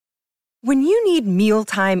When you need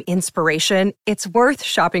mealtime inspiration, it's worth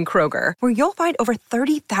shopping Kroger, where you'll find over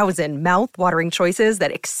 30,000 mouth-watering choices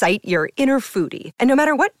that excite your inner foodie. And no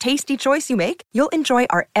matter what tasty choice you make, you'll enjoy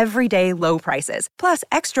our everyday low prices, plus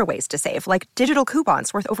extra ways to save, like digital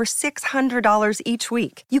coupons worth over $600 each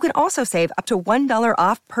week. You can also save up to $1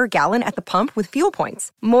 off per gallon at the pump with fuel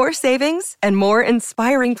points. More savings and more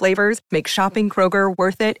inspiring flavors make shopping Kroger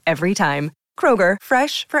worth it every time. Kroger,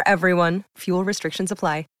 fresh for everyone. Fuel restrictions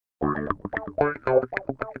apply.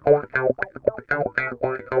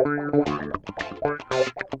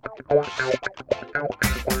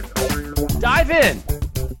 Dive in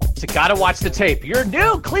to Gotta Watch the Tape, your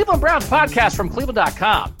new Cleveland Browns podcast from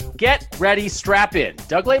Cleveland.com. Get ready, strap in.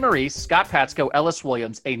 Doug Lesmerises, Scott Patsko, Ellis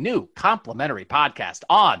Williams, a new complimentary podcast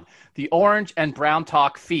on the Orange and Brown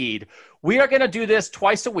Talk feed. We are going to do this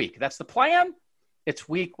twice a week. That's the plan. It's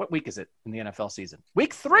what week is it in the NFL season?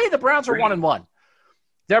 Week 3, the Browns are 1-1.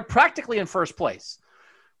 They're practically in first place.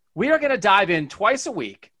 We are going to dive in twice a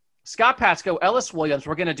week. Scott Patsko, Ellis Williams,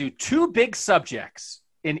 we're going to do 2 big subjects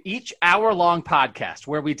in each hour-long podcast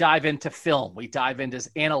where we dive into film, we dive into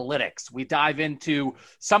analytics, we dive into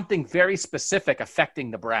something very specific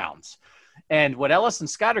affecting the Browns. And what Ellis and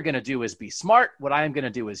Scott are going to do is be smart. What I am going to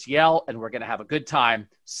do is yell, and we're going to have a good time.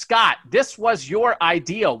 Scott, this was your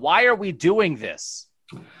idea. Why are we doing this?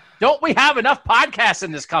 Don't we have enough podcasts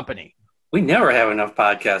in this company? We never have enough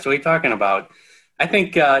podcasts. What are you talking about? I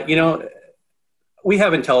think, we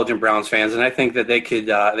have intelligent Browns fans, and I think that they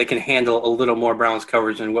can handle a little more Browns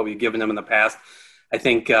coverage than what we've given them in the past. I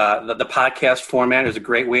think the podcast format is a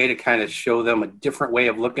great way to kind of show them a different way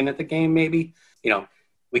of looking at the game, maybe.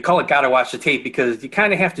 We call it Gotta Watch the Tape because you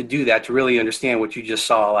kind of have to do that to really understand what you just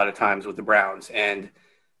saw a lot of times with the Browns. And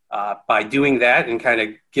by doing that and kind of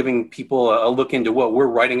giving people a look into what we're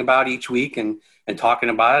writing about each week and talking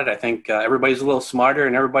about it, I think everybody's a little smarter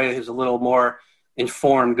and everybody is a little more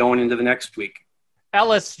informed going into the next week.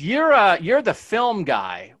 Ellis, you're the film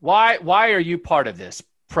guy. Why are you part of this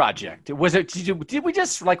project? Did we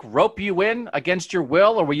just rope you in against your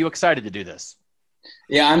will, or were you excited to do this?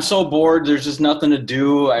 Yeah, I'm so bored. There's just nothing to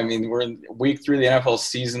do. I mean, we're in week 3 of the NFL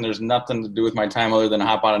season. There's nothing to do with my time other than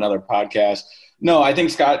hop on another podcast. No, I think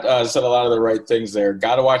Scott said a lot of the right things there.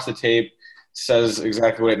 Gotta watch the tape. Says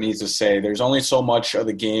exactly what it needs to say. There's only so much of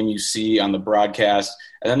the game you see on the broadcast,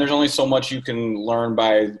 and then there's only so much you can learn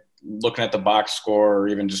by looking at the box score or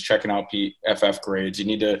even just checking out PFF grades. You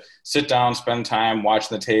need to sit down, spend time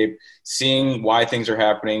watching the tape, seeing why things are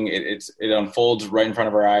happening. It unfolds right in front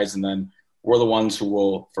of our eyes, and then we're the ones who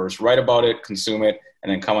will first write about it, consume it,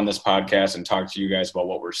 and then come on this podcast and talk to you guys about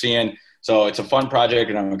what we're seeing. So it's a fun project,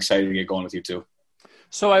 and I'm excited to get going with you too.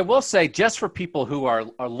 So I will say, just for people who are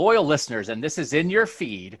loyal listeners, and this is in your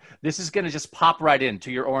feed, this is going to just pop right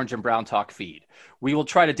into your Orange and Brown Talk feed. We will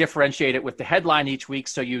try to differentiate it with the headline each week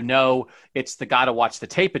so you know it's the Gotta Watch the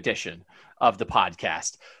Tape edition of the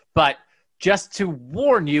podcast. But just to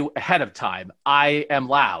warn you ahead of time, I am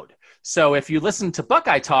loud. So if you listen to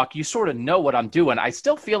Buckeye Talk, you sort of know what I'm doing. I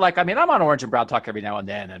still feel like, I'm on Orange and Brown Talk every now and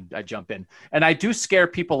then, and I jump in. And I do scare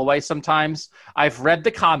people away sometimes. I've read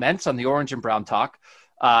the comments on the Orange and Brown Talk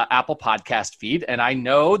Apple podcast feed, and I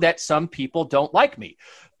know that some people don't like me.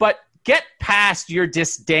 But get past your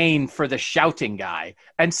disdain for the shouting guy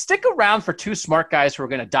and stick around for 2 smart guys who are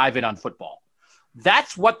going to dive in on football.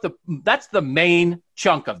 That's the main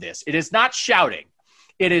chunk of this. It is not shouting.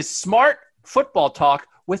 It is smart football talk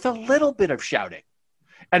with a little bit of shouting.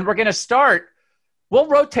 And we're going to start. We'll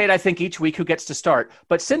rotate, I think, each week who gets to start.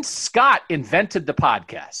 But since Scott invented the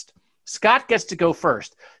podcast, Scott gets to go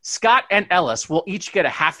first. Scott and Ellis will each get a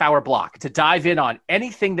half-hour block to dive in on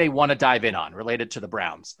anything they want to dive in on related to the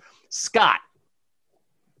Browns. Scott,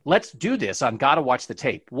 let's do this on Gotta Watch the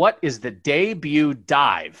Tape. What is the debut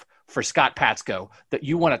dive for Scott Patsko that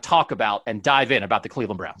you want to talk about and dive in about the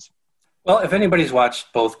Cleveland Browns? Well, if anybody's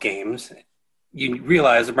watched both games, you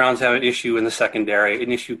realize the Browns have an issue in the secondary,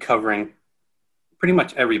 an issue covering pretty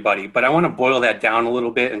much everybody. But I want to boil that down a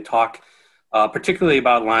little bit and talk particularly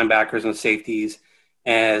about linebackers and safeties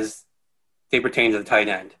as they pertain to the tight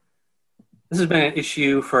end. This has been an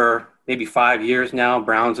issue for maybe 5 years now,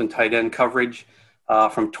 Browns and tight end coverage.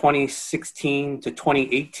 From 2016 to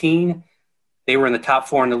 2018, they were in the top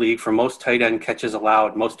 4 in the league for most tight end catches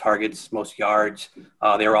allowed, most targets, most yards.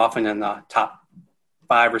 They were often in the top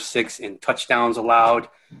 5 or 6 in touchdowns allowed.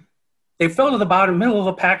 They fell to the middle of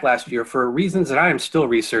the pack last year for reasons that I am still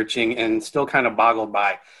researching and still kind of boggled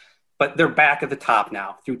by. But they're back at the top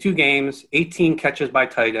now. Through 2 games, 18 catches by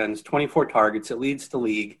tight ends, 24 targets. It leads the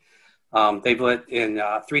league. They've let in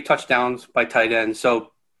 3 touchdowns by tight ends.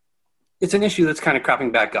 So it's an issue that's kind of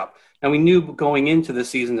cropping back up. And we knew going into the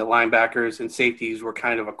season that linebackers and safeties were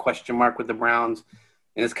kind of a question mark with the Browns,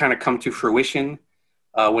 and it's kind of come to fruition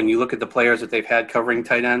when you look at the players that they've had covering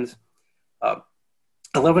tight ends.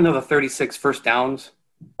 11 of the 36 first downs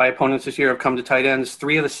by opponents this year have come to tight ends.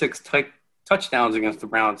 3 of the 6 touchdowns against the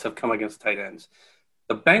Browns have come against tight ends.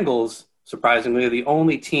 The Bengals, surprisingly, are the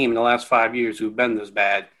only team in the last 5 years who've been this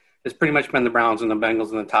bad. It's pretty much been the Browns and the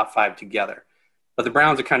Bengals in the top 5 together. But the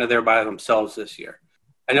Browns are kind of there by themselves this year.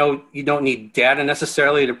 I know you don't need data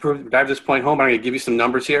necessarily to drive this point home, but I'm going to give you some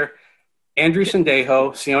numbers here. Andrew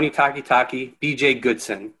Sendejo, Sione Takitaki, B.J.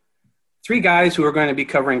 Goodson. 3 guys who are going to be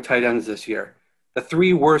covering tight ends this year. The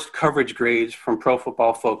 3 worst coverage grades from Pro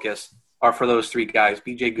Football Focus are for those 3 guys.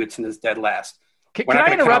 B.J. Goodson is dead last. Can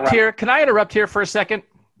I interrupt here? Can I interrupt here for a second?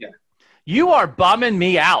 Yeah. You are bumming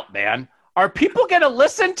me out, man. Are people going to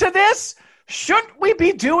listen to this? Shouldn't we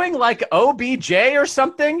be doing like OBJ or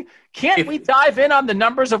something? Can't we dive in on the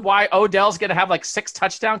numbers of why Odell's going to have like 6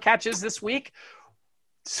 touchdown catches this week?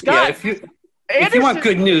 Scott, yeah, if you want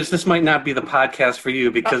good news, this might not be the podcast for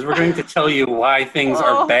you because we're going to tell you why things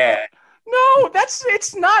are bad. No,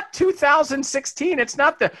 it's not 2016. It's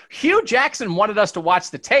not the Hugh Jackson wanted us to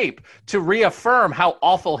watch the tape to reaffirm how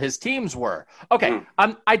awful his teams were. Okay,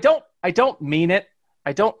 I don't mean it.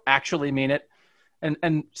 I don't actually mean it.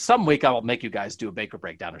 And some week I will make you guys do a Baker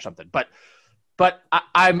breakdown or something. But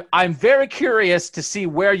I'm very curious to see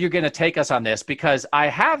where you're going to take us on this because I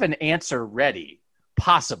have an answer ready,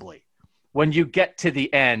 possibly, when you get to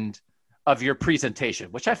the end of your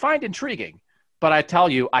presentation, which I find intriguing. But I tell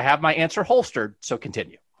you, I have my answer holstered, so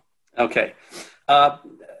continue. Okay. Well,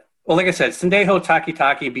 like I said, Sendejo,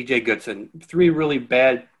 Takitaki, and B.J. Goodson, 3 really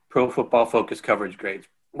bad Pro Football Focus coverage grades,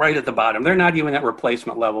 right at the bottom. They're not even at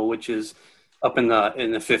replacement level, which is up in the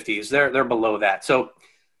 50s. They're below that. So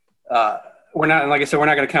we're not, like I said, we're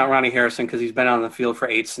not going to count Ronnie Harrison because he's been on the field for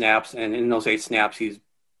 8 snaps, and in those 8 snaps, he's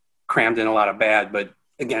crammed in a lot of bad. But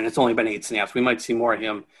again, it's only been 8 snaps. We might see more of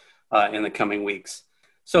him in the coming weeks.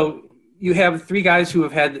 So you have 3 guys who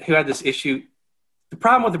had this issue. The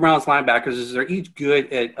problem with the Browns linebackers is they're each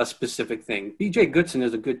good at a specific thing. B.J. Goodson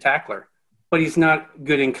is a good tackler, but he's not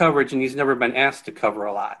good in coverage, and he's never been asked to cover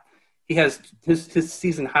a lot. He has his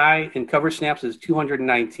season high in coverage snaps is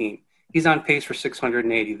 219. He's on pace for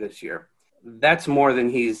 680 this year. That's more than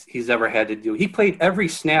he's ever had to do. He played every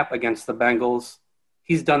snap against the Bengals.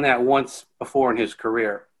 He's done that once before in his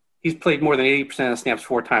career. He's played more than 80% of the snaps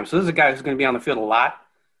 4 times. So this is a guy who's going to be on the field a lot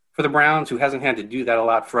for the Browns, who hasn't had to do that a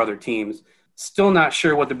lot for other teams. Still not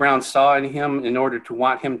sure what the Browns saw in him in order to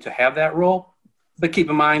want him to have that role. But keep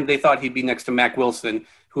in mind, they thought he'd be next to Mack Wilson,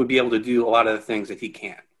 who would be able to do a lot of the things that he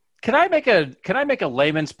can't. Can I make a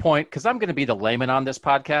layman's point? Because I'm going to be the layman on this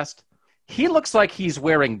podcast. He looks like he's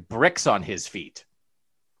wearing bricks on his feet.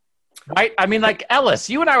 Right? I mean, like Ellis,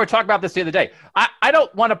 you and I were talking about this the other day. I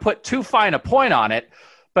don't want to put too fine a point on it,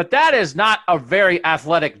 but that is not a very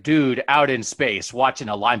athletic dude out in space watching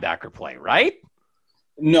a linebacker play, right?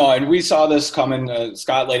 No, and we saw this coming.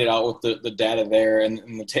 Scott laid it out with the data there,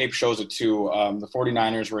 and the tape shows it too. The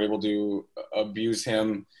 49ers were able to abuse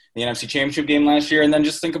him in the NFC Championship game last year. And then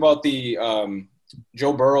just think about the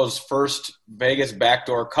Joe Burrow's first Vegas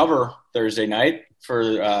backdoor cover Thursday night for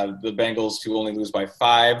the Bengals to only lose by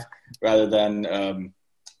 5 rather than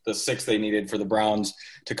the 6 they needed for the Browns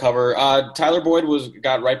to cover. Tyler Boyd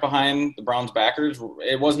got right behind the Browns backers.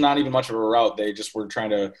 It was not even much of a route. They just were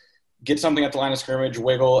trying to get something at the line of scrimmage,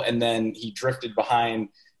 wiggle, and then he drifted behind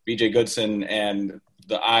B.J. Goodson, and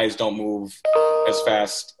the eyes don't move as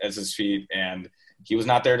fast as his feet, and he was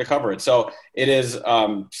not there to cover it. So it is,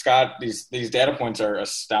 Scott, these data points are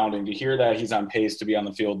astounding. To hear that he's on pace to be on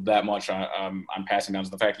the field that much on passing downs,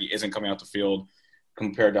 the fact he isn't coming out the field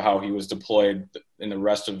compared to how he was deployed in the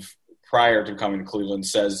rest of prior to coming to Cleveland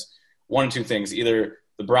says one of 2 things. Either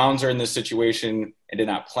the Browns are in this situation and did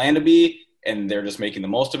not plan to be, and they're just making the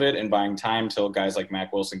most of it and buying time till guys like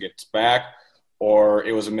Mack Wilson gets back, or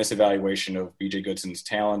it was a misevaluation of B.J. Goodson's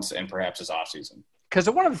talents and perhaps his offseason. Because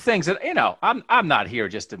one of the things that, I'm not here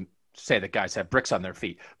just to say that guys have bricks on their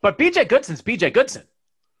feet, but B.J. Goodson's B.J. Goodson.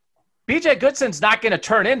 B.J. Goodson's not going to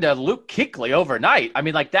turn into Luke Kuechly overnight. I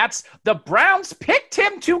mean, like the Browns picked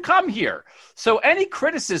him to come here. So any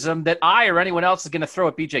criticism that I or anyone else is going to throw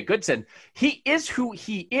at B.J. Goodson, he is who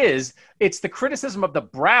he is. It's the criticism of the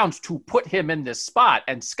Browns to put him in this spot.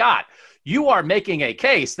 And Scott, you are making a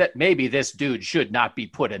case that maybe this dude should not be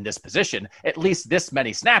put in this position, at least this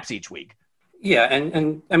many snaps each week. Yeah,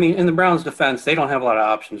 and I mean, in the Browns' defense, they don't have a lot of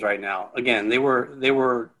options right now. Again, they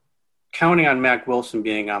were counting on Mack Wilson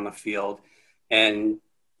being on the field and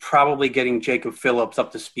probably getting Jacob Phillips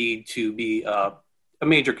up to speed to be a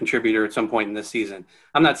major contributor at some point in this season.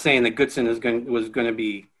 I'm not saying that Goodson was going to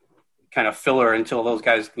be kind of filler until those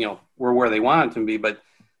guys, were where they wanted to be, but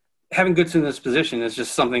having Goodson in this position is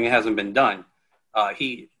just something that hasn't been done.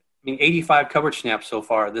 85 coverage snaps so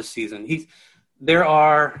far this season. There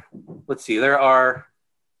are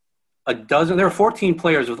 14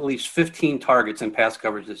 players with at least 15 targets in pass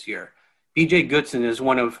coverage this year. BJ Goodson is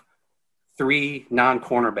one of 3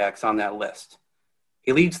 non-cornerbacks on that list.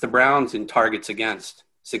 He leads the Browns in targets against,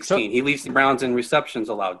 16. He leads the Browns in receptions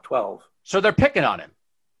allowed, 12. So they're picking on him.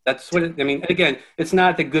 That's what again, it's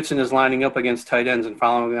not that Goodson is lining up against tight ends and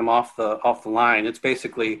following them off the line. It's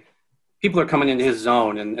basically people are coming into his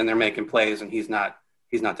zone and they're making plays and he's not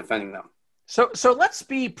defending them. So let's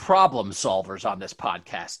be problem solvers on this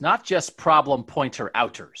podcast, not just problem pointer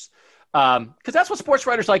outers. Because that's what sports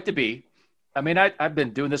writers like to be. I mean, I've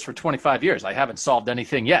been doing this for 25 years. I haven't solved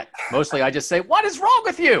anything yet. Mostly I just say, what is wrong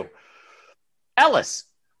with you? Ellis,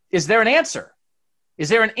 is there an answer? Is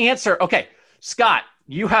there an answer? Okay, Scott,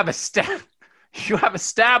 you have established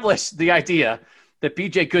the idea that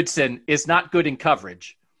BJ Goodson is not good in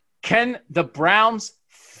coverage. Can the Browns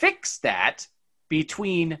fix that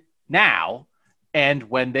between now and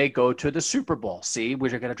when they go to the Super Bowl? See, we're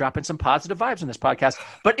going to drop in some positive vibes in this podcast.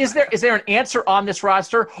 But is there an answer on this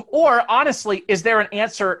roster? Or honestly, is there an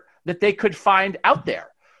answer that they could find out there?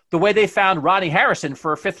 The way they found Ronnie Harrison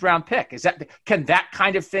for a 5th-round pick. Can that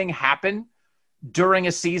kind of thing happen during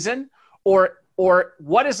a season? Or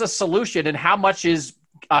what is a solution, and how much is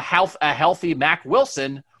a healthy Mack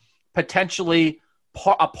Wilson potentially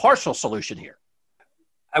a partial solution here?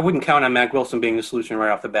 I wouldn't count on Mack Wilson being the solution right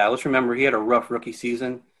off the bat. Let's remember he had a rough rookie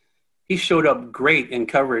season. He showed up great in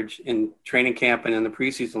coverage in training camp and in the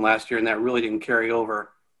preseason last year, and that really didn't carry over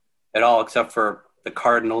at all, except for the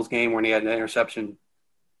Cardinals game when he had an interception.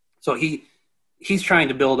 So he's trying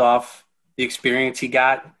to build off the experience he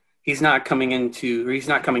got. He's not coming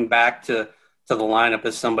back to the lineup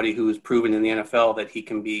as somebody who's proven in the NFL that he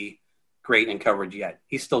can be great in coverage yet.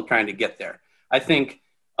 He's still trying to get there. I think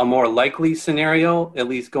a more likely scenario, at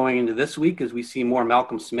least going into this week, is we see more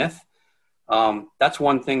Malcolm Smith. That's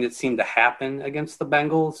one thing that seemed to happen against the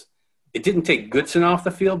Bengals. It didn't take Goodson off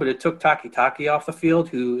the field, but it took Taki off the field,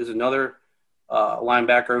 who is another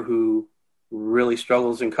linebacker who really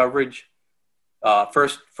struggles in coverage.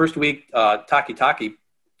 First week, Taki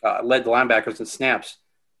led the linebackers in snaps.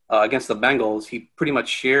 Against the Bengals, he pretty much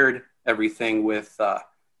shared everything with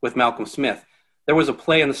Malcolm Smith. There was a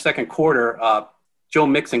play in the second quarter. Joe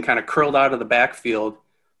Mixon kind of curled out of the backfield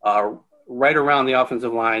right around the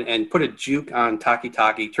offensive line and put a juke on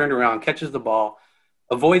Taki, turned around, catches the ball,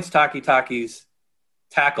 avoids Taki's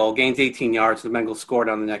tackle, gains 18 yards. The Bengals scored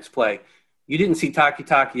on the next play. You didn't see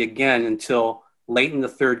Taki again until late in the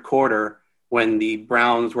third quarter when the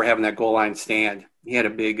Browns were having that goal line stand. He had a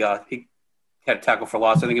big he had a tackle for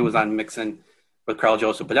loss. I think it was on Mixon with Carl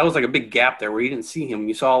Joseph. But that was like a big gap there where you didn't see him.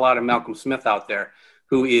 You saw a lot of Malcolm Smith out there,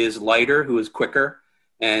 who is lighter, who is quicker,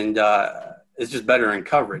 and is just better in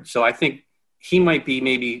coverage. So I think he might be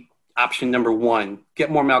maybe option number 1.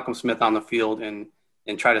 Get more Malcolm Smith on the field and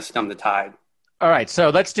try to stem the tide. All right, so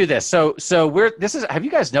let's do this. So have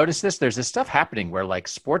you guys noticed this? There's this stuff happening where like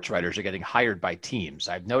sports writers are getting hired by teams.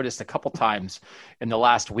 I've noticed a couple times in the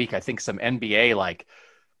last week. I think some NBA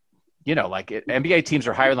NBA teams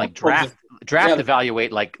are hiring like draft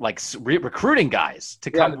evaluate like recruiting guys to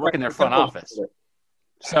come work in their front office.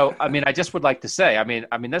 So, I mean, I just would like to say, I mean,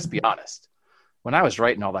 let's be honest. When I was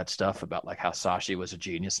writing all that stuff about like how Sashi was a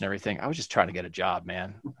genius and everything, I was just trying to get a job,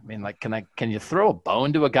 man. I mean, like, can you throw a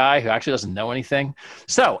bone to a guy who actually doesn't know anything?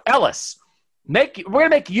 So, Ellis, we're going to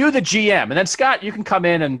make you the GM. And then, Scott, you can come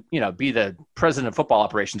in and, be the president of football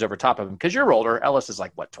operations over top of him because you're older. Ellis is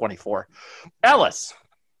like, 24? Ellis,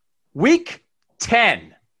 week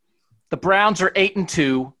 10, the Browns are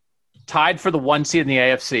 8-2, tied for the 1 seed in the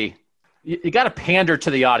AFC. You got to pander to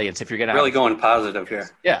the audience if you're going to really going positive here.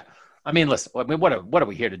 Yeah. I mean, listen, what are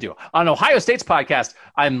we here to do? On Ohio State's podcast,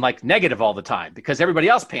 I'm like negative all the time because everybody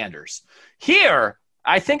else panders. Here,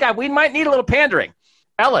 I think we might need a little pandering.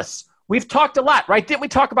 Ellis, we've talked a lot, right? Didn't we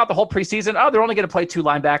talk about the whole preseason? Oh, they're only going to play 2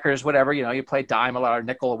 linebackers, whatever. You play dime a lot or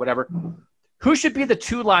nickel or whatever. Who should be the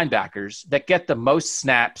 2 linebackers that get the most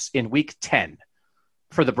snaps in week 10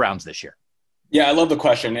 for the Browns this year? Yeah, I love the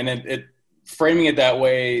question. And it framing it that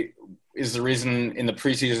way is the reason in the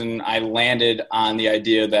preseason I landed on the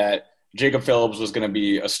idea that Jacob Phillips was going to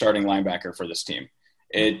be a starting linebacker for this team.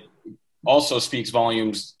 It also speaks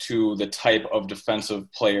volumes to the type of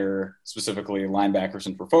defensive player, specifically linebackers,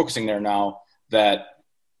 and we're focusing there now, that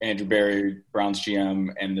Andrew Berry, Browns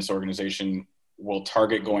GM, and this organization will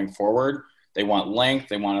target going forward. They want length.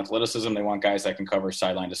 They want athleticism. They want guys that can cover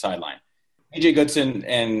sideline to sideline. BJ Goodson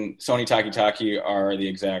and Sony Takitaki are the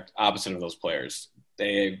exact opposite of those players.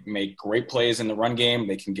 They make great plays in the run game.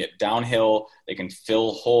 They can get downhill. They can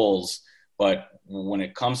fill holes. But when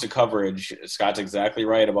it comes to coverage, Scott's exactly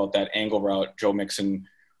right about that angle route Joe Mixon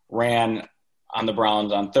ran on the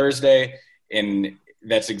Browns on Thursday. And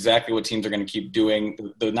that's exactly what teams are going to keep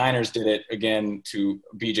doing. The Niners did it again to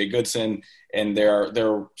BJ Goodson. And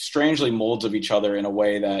they're strangely molds of each other in a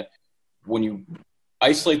way that when you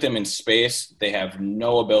isolate them in space, they have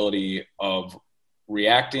no ability of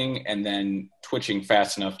reacting and then twitching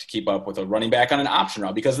fast enough to keep up with a running back on an option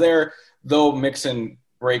route, because though Mixon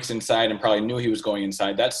breaks inside and probably knew he was going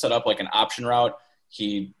inside, that's set up like an option route.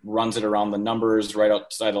 He runs it around the numbers right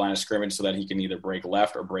outside the line of scrimmage so that he can either break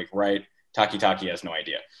left or break right. Takitaki has no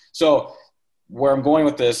idea. So where I'm going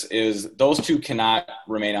with this is those two cannot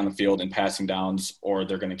remain on the field in passing downs or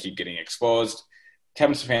they're going to keep getting exposed.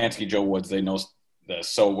 Kevin Stefanski, Joe Woods, they know this.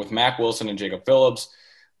 So with Mack Wilson and Jacob Phillips,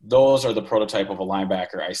 those are the prototype of a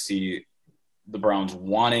linebacker I see the Browns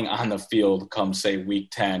wanting on the field come, say, week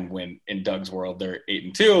 10 when in Doug's world they're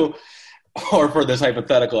 8-2. Or for this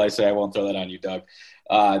hypothetical, I say I won't throw that on you, Doug,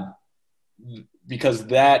 because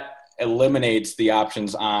that eliminates the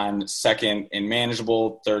options on second and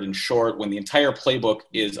manageable, third and short. When the entire playbook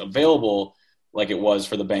is available like it was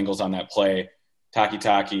for the Bengals on that play,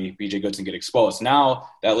 Takitaki, BJ Goodson get exposed. Now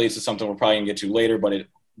that leads to something we're probably going to get to later, but it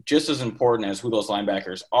just as important as who those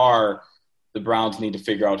linebackers are, the Browns need to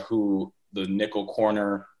figure out who the nickel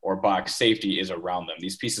corner or box safety is around them.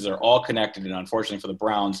 These pieces are all connected, and unfortunately for the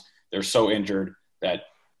Browns, they're so injured that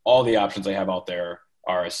all the options they have out there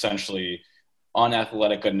are essentially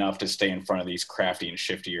unathletic enough to stay in front of these crafty and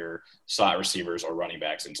shiftier slot receivers or running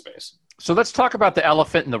backs in space. So let's talk about the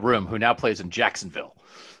elephant in the room who now plays in Jacksonville.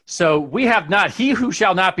 So we have not, he who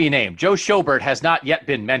shall not be named, Joe Schobert, has not yet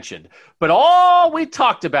been mentioned. But all we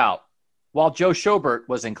talked about while Joe Schobert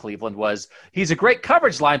was in Cleveland was he's a great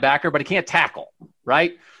coverage linebacker, but he can't tackle,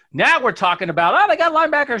 right? Now we're talking about, they got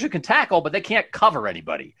linebackers who can tackle, but they can't cover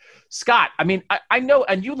anybody. Scott, I mean, I know,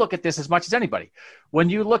 and you look at this as much as anybody. When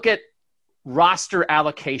you look at roster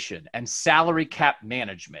allocation and salary cap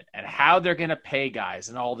management and how they're going to pay guys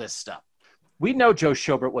and all this stuff, we know Joe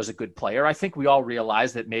Schobert was a good player. I think we all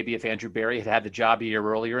realize that maybe if Andrew Berry had had the job a year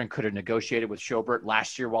earlier and could have negotiated with Schobert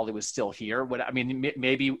last year while he was still here,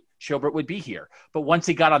 maybe Schobert would be here. But once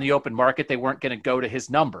he got on the open market, they weren't going to go to his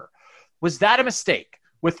number. Was that a mistake?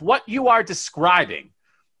 With what you are describing,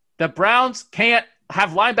 the Browns can't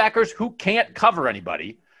have linebackers who can't cover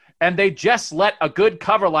anybody, and they just let a good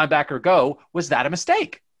cover linebacker go. Was that a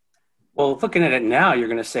mistake? Well, looking at it now, you're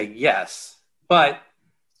going to say yes. But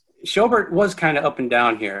Schobert was kind of up and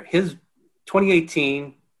down here. His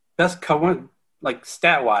 2018 best cover, like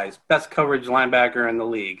stat-wise, best coverage linebacker in the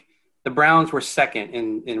league. The Browns were second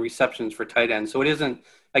in receptions for tight ends. So it isn't,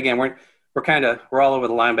 again, we're all over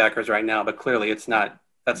the linebackers right now, but clearly that's not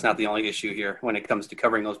the only issue here when it comes to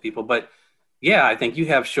covering those people. But yeah, I think you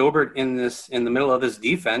have Schobert in the middle of this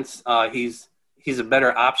defense. He's a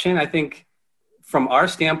better option. I think from our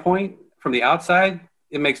standpoint, from the outside,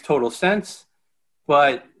 it makes total sense.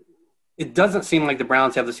 But it doesn't seem like the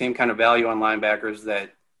Browns have the same kind of value on linebackers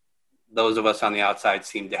that those of us on the outside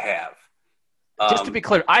seem to have. Just to be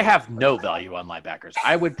clear, I have no value on linebackers.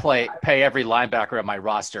 I would pay every linebacker on my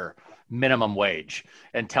roster minimum wage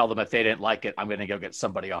and tell them if they didn't like it, I'm going to go get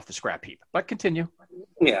somebody off the scrap heap. But continue.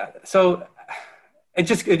 Yeah. So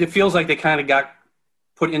it feels like they kind of got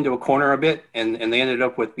put into a corner a bit, and they ended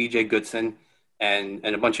up with BJ Goodson and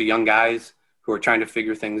a bunch of young guys who are trying to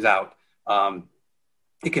figure things out.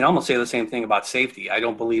 You can almost say the same thing about safety. I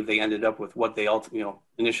don't believe they ended up with what they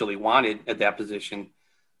initially wanted at that position,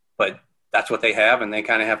 but that's what they have, and they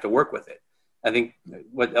kind of have to work with it. I think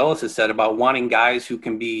what Ellis has said about wanting guys who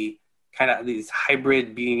can be kind of these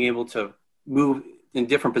hybrid, being able to move in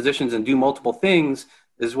different positions and do multiple things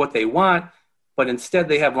is what they want, but instead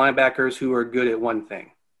they have linebackers who are good at one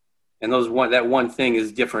thing. And that one thing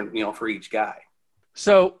is different, for each guy.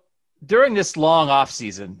 So during this long off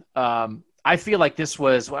season, I feel like this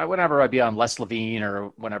was, whenever I'd be on Les Levine or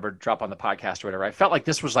whenever drop on the podcast or whatever, I felt like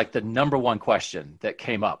this was like the number one question that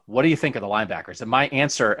came up. What do you think of the linebackers? And my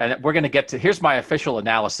answer, and we're going to get to, here's my official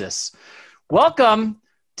analysis. Welcome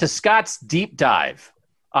to Scott's deep dive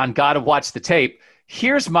on Gotta Watch the Tape.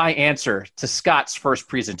 Here's my answer to Scott's first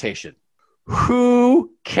presentation.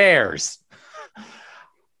 Who cares?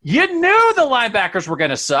 You knew the linebackers were going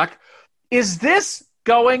to suck. Is this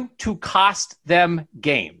going to cost them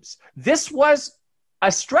games? This was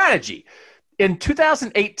a strategy. In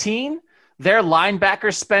 2018, their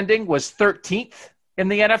linebacker spending was 13th in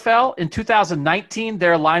the NFL. In 2019,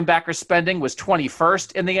 their linebacker spending was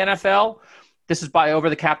 21st in the NFL. This is by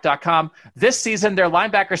overthecap.com. This season, their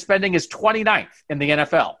linebacker spending is 29th in the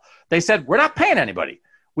NFL. They said, we're not paying anybody.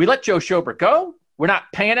 We let Joe Schobert go. We're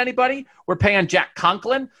not paying anybody. We're paying Jack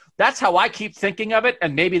Conklin. That's how I keep thinking of it,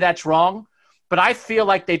 and maybe that's wrong. But I feel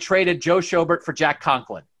like they traded Joe Schobert for Jack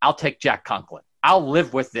Conklin. I'll take Jack Conklin. I'll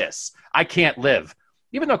live with this. I can't live.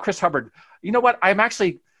 Even though Chris Hubbard, you know what? I'm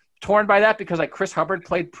actually torn by that because Chris Hubbard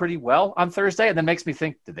played pretty well on Thursday, and then makes me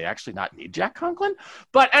think, did they actually not need Jack Conklin?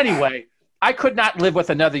 But anyway, I could not live with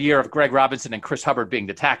another year of Greg Robinson and Chris Hubbard being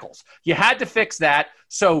the tackles. You had to fix that.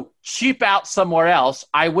 So cheap out somewhere else.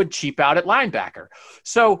 I would cheap out at linebacker.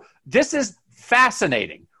 So this is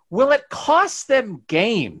fascinating. Will it cost them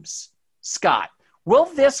games, Scott? Will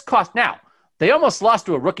this cost? Now, they almost lost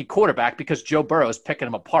to a rookie quarterback because Joe Burrow is picking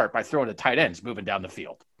them apart by throwing the tight ends moving down the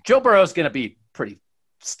field. Joe Burrow is going to be pretty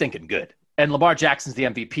stinking good. And Lamar Jackson's the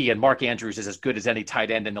MVP, and Mark Andrews is as good as any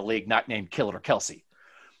tight end in the league, not named Killer Kelsey.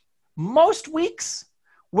 Most weeks,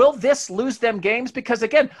 will this lose them games? Because,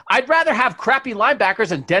 again, I'd rather have crappy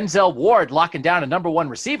linebackers and Denzel Ward locking down a number one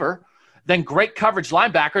receiver than great coverage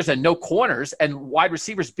linebackers and no corners and wide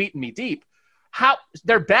receivers beating me deep.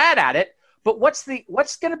 They're bad at it, but what's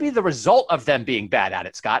going to be the result of them being bad at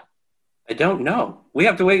it, Scott? I don't know. We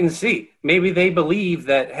have to wait and see. Maybe they believe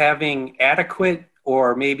that having adequate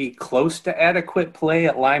or maybe close to adequate play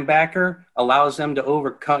at linebacker allows them to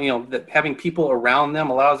overcome, that having people around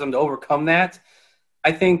them allows them to overcome that.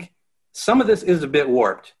 I think some of this is a bit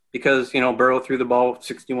warped because, Burrow threw the ball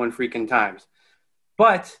 61 freaking times.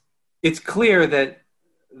 But it's clear that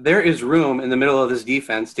there is room in the middle of this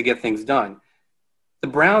defense to get things done. The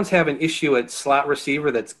Browns have an issue at slot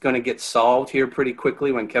receiver that's going to get solved here pretty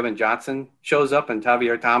quickly when Kevin Johnson shows up and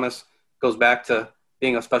Tavier Thomas goes back to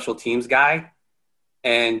being a special teams guy.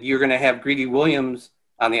 And you're going to have Greedy Williams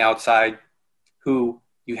on the outside, who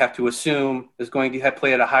you have to assume is going to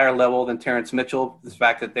play at a higher level than Terrence Mitchell. The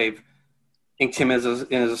fact that they've inked him as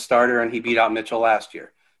a starter and he beat out Mitchell last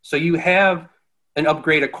year. So you have an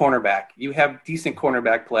upgrade at cornerback. You have decent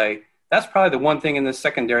cornerback play. That's probably the one thing in the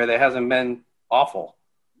secondary that hasn't been awful.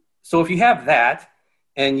 So if you have that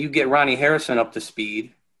and you get Ronnie Harrison up to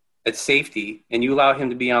speed at safety and you allow him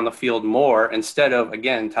to be on the field more instead of,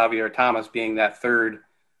 again, Tavier Thomas being that third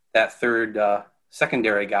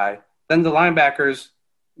secondary guy, then the linebackers,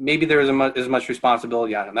 maybe there isn't as much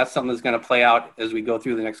responsibility on them. That's something that's going to play out as we go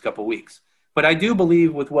through the next couple of weeks. But I do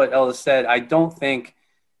believe with what Ellis said, I don't think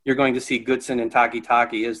you're going to see Goodson and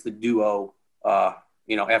Taki as the duo,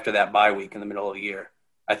 after that bye week in the middle of the year.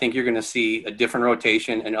 I think you're going to see a different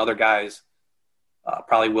rotation and other guys,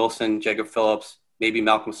 probably Wilson, Jacob Phillips, maybe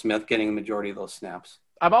Malcolm Smith getting the majority of those snaps.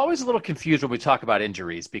 I'm always a little confused when we talk about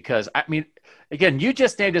injuries because, again, you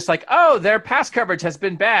just named us their pass coverage has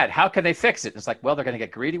been bad. How can they fix it? It's they're going to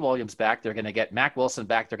get Greedy Williams back. They're going to get Mack Wilson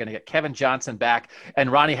back. They're going to get Kevin Johnson back.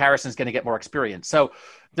 And Ronnie Harrison's going to get more experience. So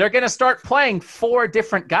they're going to start playing 4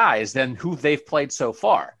 different guys than who they've played so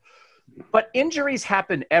far. But injuries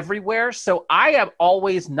happen everywhere. So I am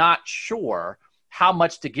always not sure how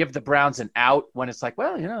much to give the Browns an out when it's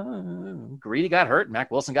Greedy got hurt, and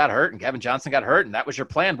Mack Wilson got hurt, and Kevin Johnson got hurt, and that was your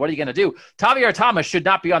plan. What are you going to do? Tavier Thomas should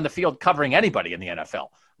not be on the field covering anybody in the NFL.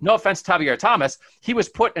 No offense to Tavier Thomas. He was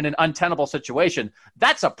put in an untenable situation.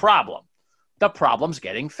 That's a problem. The problem's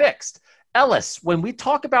getting fixed. Ellis, when we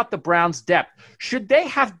talk about the Browns' depth, should they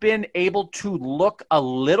have been able to look a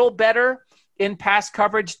little better in pass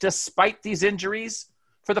coverage despite these injuries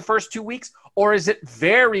for the first 2 weeks? Or is it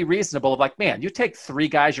very reasonable of you take 3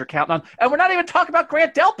 guys you're counting on, and we're not even talking about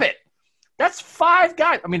Grant Delpit. That's 5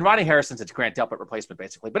 guys. Ronnie Harrison's a Grant Delpit replacement,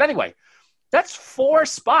 basically. But anyway, that's 4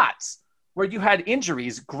 spots where you had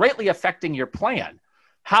injuries greatly affecting your plan.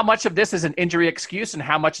 How much of this is an injury excuse and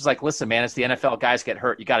how much is listen, man, it's the NFL, guys get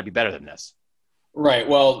hurt. You got to be better than this. Right.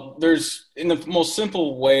 Well, there's, in the most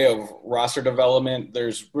simple way of roster development,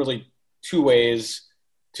 there's really 2 ways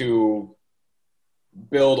to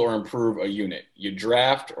build or improve a unit. You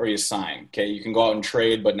draft or you sign. Okay, you can go out and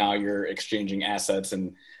trade, but now you're exchanging assets,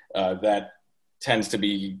 and that tends to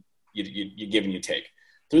be you give and you take.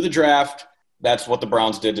 Through the draft, that's what the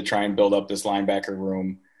Browns did to try and build up this linebacker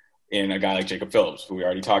room in a guy like Jacob Phillips, who we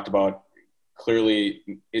already talked about,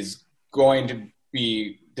 clearly is going to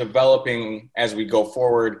be developing as we go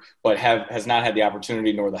forward, but has not had the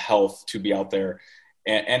opportunity nor the health to be out there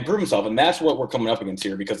and prove himself. And that's what we're coming up against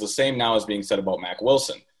here, because the same now is being said about Mack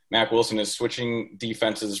Wilson. Mack Wilson is switching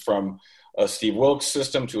defenses from a Steve Wilks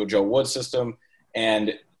system to a Joe Woods system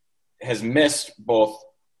and has missed both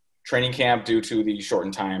training camp due to the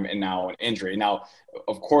shortened time and now an injury. Now,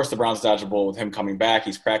 of course, the Browns dodged a bullet with him coming back.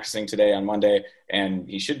 He's practicing today on Monday, and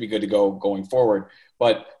he should be good to go going forward.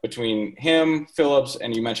 But between him, Phillips,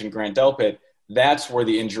 and you mentioned Grant Delpit, that's where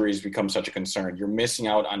the injuries become such a concern. You're missing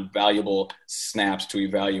out on valuable snaps to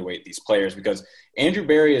evaluate these players because Andrew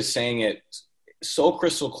Berry is saying it so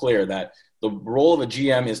crystal clear that the role of a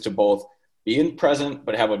GM is to both be in present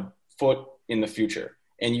but have a foot in the future.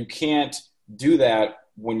 And you can't do that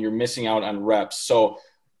when you're missing out on reps. So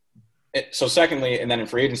secondly, and then in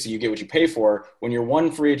free agency, you get what you pay for. When your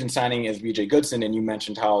one free agent signing is BJ Goodson, and you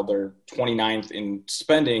mentioned how they're 29th in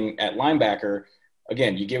spending at linebacker,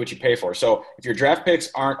 again, you get what you pay for. So if your draft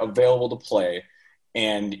picks aren't available to play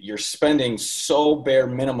and you're spending so bare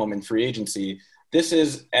minimum in free agency, this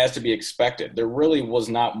is as to be expected. There really was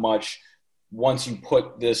not much once you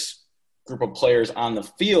put this group of players on the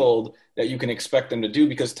field that you can expect them to do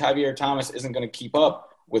because Tavierre Thomas isn't going to keep up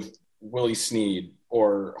with Willie Snead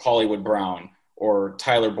or Hollywood Brown or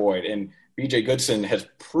Tyler Boyd. And BJ Goodson has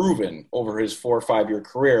proven over his 4 or 5 year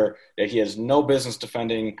career that he has no business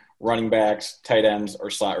defending running backs, tight ends, or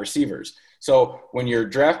slot receivers. So when your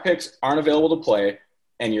draft picks aren't available to play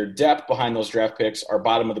and your depth behind those draft picks are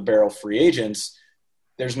bottom of the barrel free agents,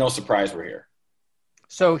 there's no surprise we're here.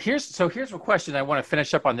 So here's a question. I want to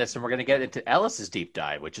finish up on this, and we're going to get into Ellis's deep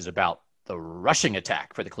dive, which is about the rushing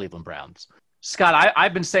attack for the Cleveland Browns. Scott,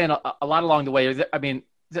 I've been saying a lot along the way. I mean,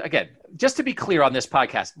 again, just to be clear on this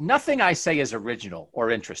podcast, nothing I say is original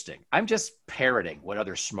or interesting. I'm just parroting what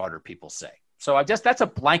other smarter people say. So that's a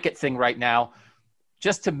blanket thing right now,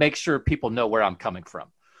 just to make sure people know where I'm coming from.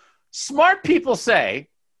 Smart people say,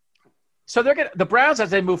 so the Browns,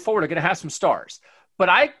 as they move forward, are going to have some stars. But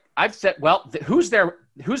I've said, well, who's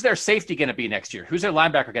their safety going to be next year? Who's their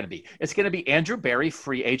linebacker going to be? It's going to be Andrew Berry,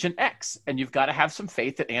 free agent X. And you've got to have some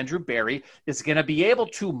faith that Andrew Berry is going to be able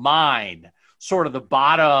to mine sort of the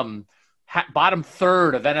bottom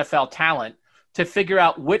third of NFL talent to figure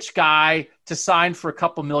out which guy to sign for a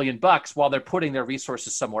couple $1 million while they're putting their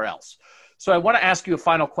resources somewhere else. So I want to ask you a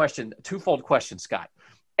final question, a twofold question, Scott.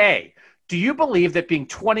 A, do you believe that being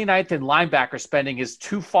 29th in linebacker spending is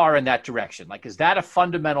too far in that direction? Like, is that a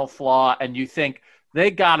fundamental flaw? And you think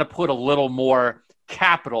they got to put a little more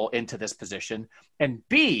capital into this position? And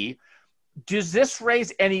B, does this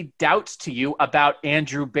raise any doubts to you about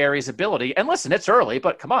Andrew Berry's ability? And listen, it's early,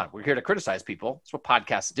 but come on, we're here to criticize people. That's what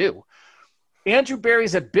podcasts do. Andrew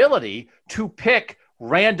Berry's ability to pick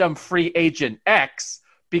random free agent X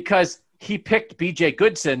because he picked BJ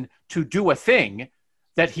Goodson to do a thing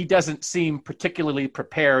that he doesn't seem particularly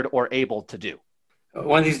prepared or able to do.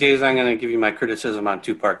 One of these days, I'm going to give you my criticism on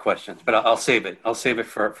 2-part questions, but I'll save it. I'll save it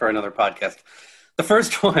for another podcast. The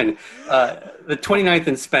first one, the 29th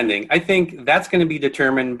in spending, I think that's going to be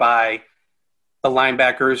determined by the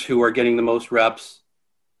linebackers who are getting the most reps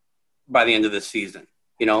by the end of this season.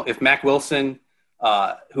 You know, if Mack Wilson,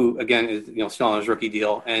 who again is still on his rookie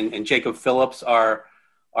deal, and Jacob Phillips are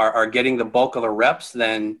getting the bulk of the reps,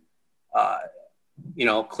 then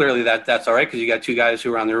clearly that's all right because you got 2 guys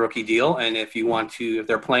who are on their rookie deal, and if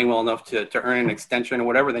they're playing well enough to earn an extension or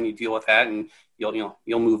whatever, then you deal with that and you'll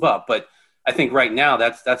move up. But I think right now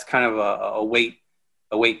that's kind of a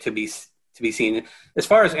wait to be seen. As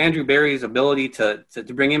far as Andrew Berry's ability to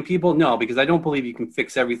bring in people, no, because I don't believe you can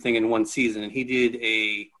fix everything in one season. And he did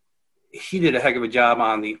a heck of a job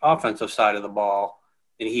on the offensive side of the ball,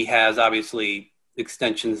 and he has obviously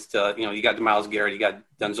extensions to you got Myles Garrett, you got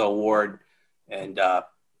Denzel Ward. And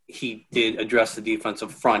he did address the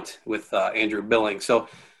defensive front with Andrew Billings. So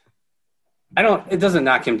it doesn't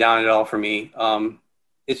knock him down at all for me.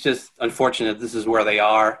 It's just unfortunate this is where they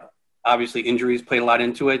are. Obviously, injuries played a lot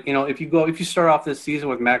into it. If you start off this season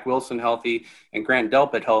with Mack Wilson healthy and Grant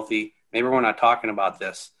Delpit healthy, maybe we're not talking about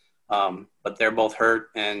this. But they're both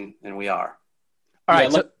hurt, and we are. All right.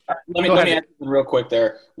 Let me add something real quick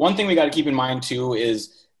there. One thing we got to keep in mind, too,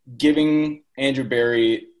 is giving Andrew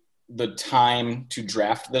Berry the time to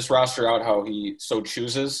draft this roster out how he so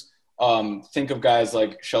chooses. Think of guys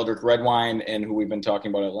like Sheldrick Redwine and who we've been talking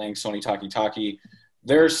about at length, Sony Takitaki.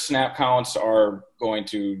 Their snap counts are going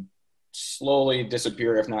to slowly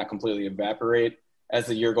disappear, if not completely evaporate as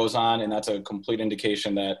the year goes on. And that's a complete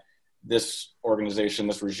indication that this organization,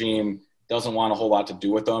 this regime doesn't want a whole lot to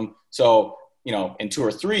do with them. So, in 2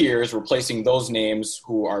 or 3 years, replacing those names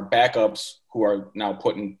who are backups, who are now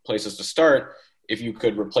put in places to start, if you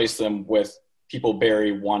could replace them with people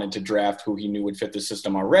Berry wanted to draft who he knew would fit the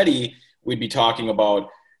system already, we'd be talking about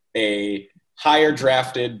a higher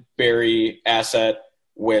drafted Berry asset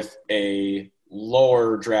with a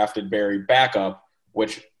lower drafted Berry backup,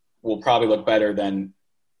 which will probably look better than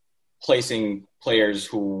placing players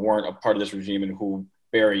who weren't a part of this regime and who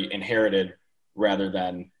Barry inherited rather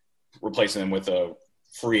than replacing them with a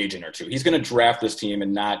free agent or two. He's going to draft this team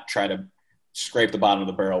and not try to scrape the bottom of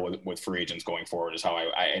the barrel with free agents going forward is how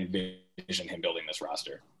I envision him building this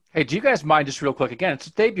roster. Hey, do you guys mind just real quick? Again, it's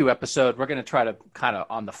a debut episode. We're going to try to kind of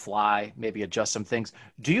on the fly, maybe adjust some things.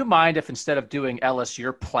 Do you mind if instead of doing Ellis,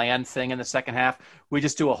 your plan thing in the second half, we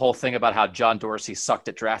just do a whole thing about how John Dorsey sucked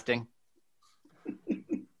at drafting?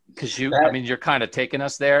 Because you're kind of taking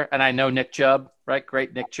us there. And I know Nick Chubb, right?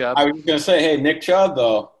 Great Nick Chubb. I was going to say, hey, Nick Chubb,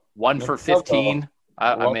 though. 1 for 15.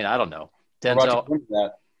 I don't know.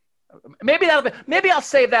 Denzel. Maybe I'll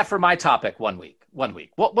save that for my topic one week.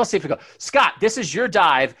 We'll see if we go. Scott, this is your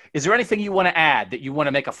dive. Is there anything you want to add that you want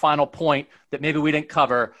to make a final point that maybe we didn't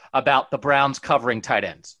cover about the Browns covering tight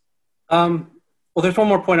ends? Well, there's one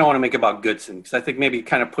more point I want to make about Goodson, because I think maybe it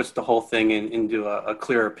kind of puts the whole thing into a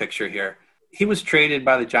clearer picture here. He was traded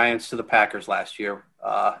by the Giants to the Packers last year.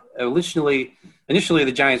 Initially,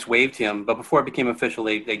 the Giants waived him, but before it became official,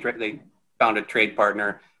 they found a trade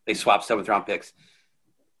partner. They swapped 7th-round picks.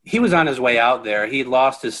 He was on his way out there. He had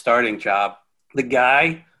lost his starting job. The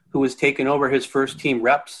guy who was taking over his first team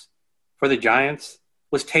reps for the Giants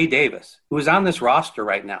was Tay Davis, who is on this roster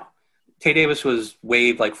right now. Tay Davis was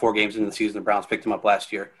waived like 4 games into the season. The Browns picked him up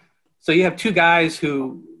last year. So you have 2 guys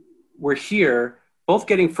who were here, both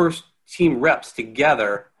getting first team reps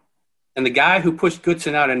together. And the guy who pushed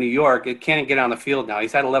Goodson out of New York, it can't get on the field now.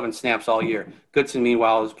 He's had 11 snaps all year. Goodson,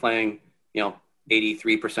 meanwhile, is playing,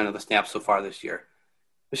 83% of the snaps so far this year.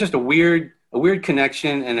 It's just a weird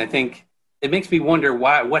connection, and I think it makes me wonder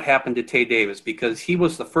what happened to Tay Davis, because he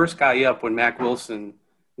was the first guy up when Mack Wilson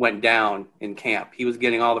went down in camp. He was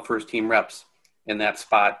getting all the first team reps in that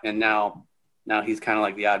spot, and now he's kind of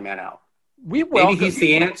like the odd man out. Maybe he's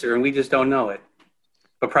the answer, and we just don't know it,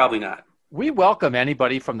 but probably not. We welcome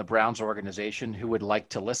anybody from the Browns organization who would like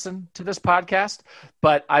to listen to this podcast,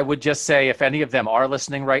 but I would just say if any of them are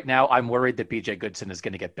listening right now, I'm worried that BJ Goodson is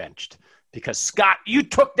going to get benched because, Scott, you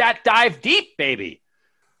took that dive deep, baby.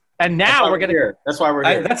 And now we're going to – That's why we're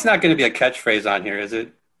here. That's not going to be a catchphrase on here, is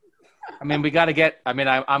it? We got to get – I'm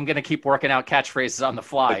going to keep working out catchphrases on the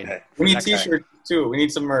fly. Okay. We need T-shirts, too. We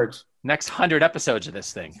need some merch. Next 100 episodes of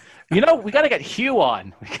this thing. We got to get Hugh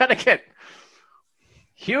on. We got to get –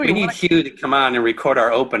 Hugh, we need Hugh to come on and record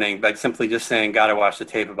our opening by simply just saying, "Gotta watch the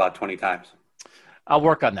tape" about 20 times. I'll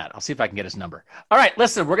work on that. I'll see if I can get his number. All right,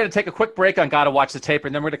 listen, we're going to take a quick break on Gotta Watch the Tape,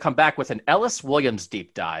 and then we're going to come back with an Ellis Williams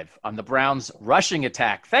deep dive on the Browns' rushing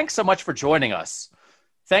attack. Thanks so much for joining us.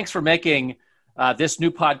 Thanks for making this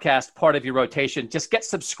new podcast part of your rotation. Just get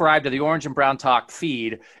subscribed to the Orange and Brown Talk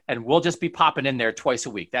feed, and we'll just be popping in there twice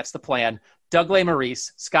a week. That's the plan. Doug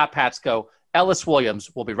Lesmerises, Scott Patsko, Ellis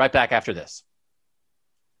Williams. We'll be right back after this.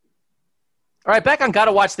 All right, back on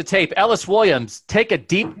Gotta Watch the Tape. Ellis Williams, take a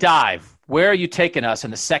deep dive. Where are you taking us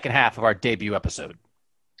in the second half of our debut episode?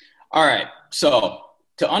 All right, so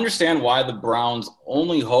to understand why the Browns'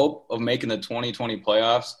 only hope of making the 2020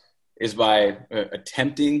 playoffs is by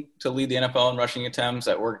attempting to lead the NFL in rushing attempts.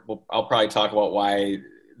 I'll probably talk about why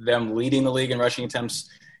them leading the league in rushing attempts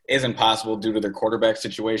isn't possible due to their quarterback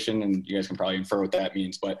situation, and you guys can probably infer what that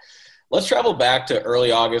means. But let's travel back to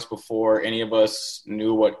early August before any of us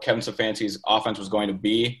knew what Kevin Stefanski's offense was going to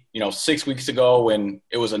be. 6 weeks ago when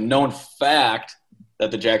it was a known fact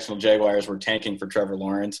that the Jacksonville Jaguars were tanking for Trevor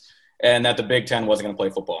Lawrence and that the Big Ten wasn't going to play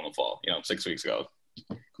football in the fall, 6 weeks ago.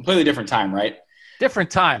 Completely different time, right?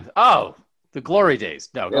 Different time. Oh, the glory days.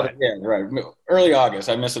 No, go ahead. Yeah, right. Early August.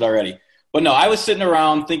 I missed it already. But no, I was sitting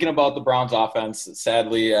around thinking about the Browns offense.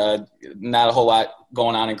 Sadly, not a whole lot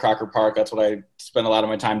going on in Crocker Park. That's what I spend a lot of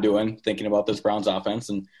my time doing, thinking about this Browns offense.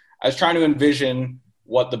 And I was trying to envision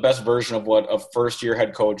what the best version of what a first-year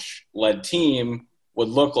head coach-led team would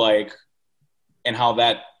look like and how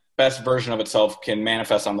that best version of itself can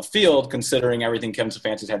manifest on the field, considering everything Kevin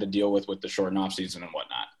Stefanski's had to deal with the shortened offseason and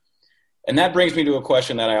whatnot. And that brings me to a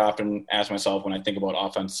question that I often ask myself when I think about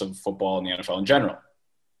offensive football in the NFL in general.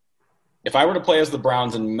 If I were to play as the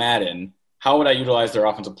Browns in Madden, how would I utilize their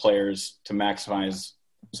offensive players to maximize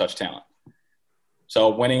such talent? So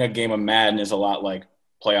winning a game of Madden is a lot like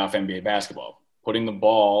playoff NBA basketball. Putting the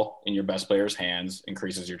ball in your best player's hands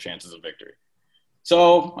increases your chances of victory.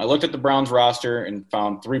 So I looked at the Browns roster and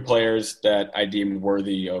found 3 players that I deemed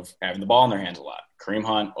worthy of having the ball in their hands a lot: Kareem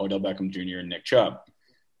Hunt, Odell Beckham Jr., and Nick Chubb.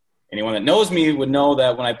 Anyone that knows me would know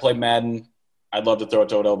that when I play Madden, I'd love to throw it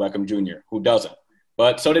to Odell Beckham Jr. Who doesn't?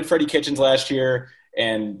 But so did Freddie Kitchens last year,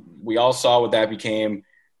 and we all saw what that became.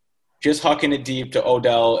 Just hucking it deep to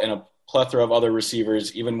Odell and a plethora of other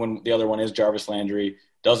receivers, even when the other one is Jarvis Landry,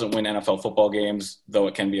 doesn't win NFL football games, though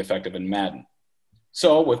it can be effective in Madden.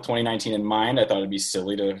 So with 2019 in mind, I thought it'd be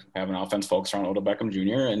silly to have an offense focused around Odell Beckham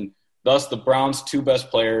Jr. And thus the Browns' two best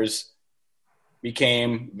players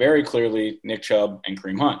became very clearly Nick Chubb and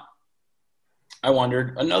Kareem Hunt. I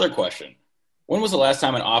wondered another question. When was the last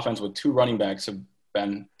time an offense with two running backs have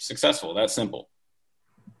been successful? That's simple.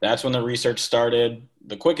 That's when the research started.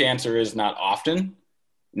 The quick answer is not often.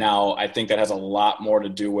 Now, I think that has a lot more to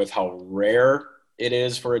do with how rare it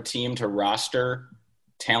is for a team to roster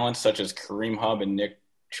talents such as Kareem Hunt and Nick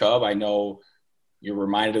Chubb. I know you're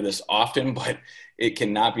reminded of this often, but it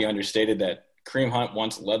cannot be understated that Kareem Hunt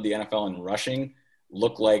once led the NFL in rushing,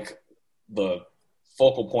 looked like the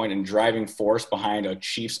focal point and driving force behind a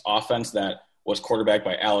Chiefs offense that was quarterbacked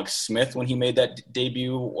by Alex Smith when he made that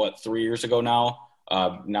debut, 3 years ago now?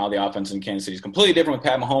 Now the offense in Kansas City is completely different with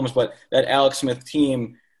Pat Mahomes, but that Alex Smith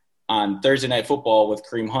team on Thursday Night Football with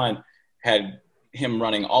Kareem Hunt had him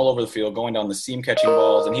running all over the field, going down the seam, catching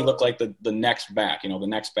balls, and he looked like the next back, the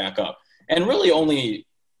next back up. And really only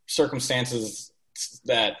circumstances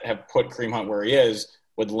that have put Kareem Hunt where he is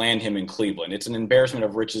would land him in Cleveland. It's an embarrassment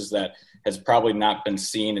of riches that has probably not been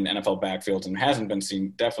seen in NFL backfields and hasn't been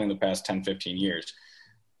seen definitely in the past 10, 15 years.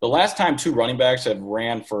 The last time two running backs have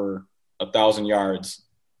ran for 1,000 yards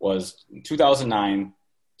was 2009,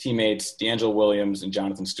 teammates D'Angelo Williams and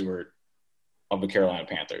Jonathan Stewart of the Carolina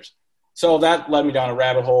Panthers. So that led me down a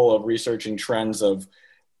rabbit hole of researching trends of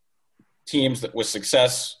teams that with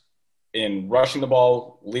success in rushing the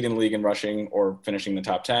ball, leading the league in rushing, or finishing the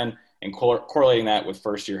top 10, and correlating that with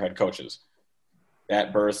first-year head coaches.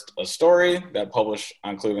 That birthed a story that published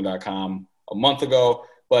on Cleveland.com a month ago,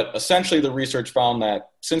 but essentially the research found that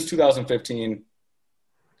since 2015,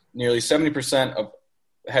 nearly 70% of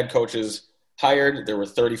head coaches hired. There were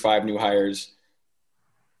 35 new hires.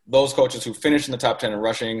 Those coaches who finished in the top 10 in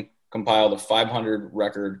rushing compiled a 500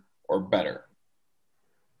 record or better.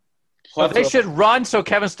 Well, they should run so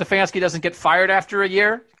Kevin Stefanski doesn't get fired after a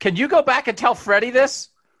year. Can you go back and tell Freddie this?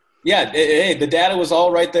 Yeah, the data was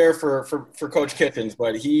all right there for Coach Kitchens,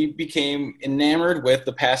 but he became enamored with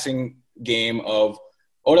the passing game of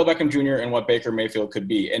Odell Beckham Jr. and what Baker Mayfield could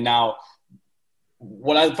be. And now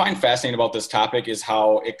what I find fascinating about this topic is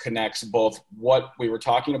how it connects both what we were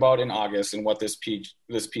talking about in August and what this piece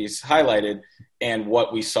highlighted and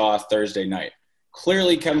what we saw Thursday night.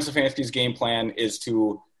 Clearly, Kevin Stefanski's game plan is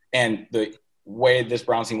to, and the way this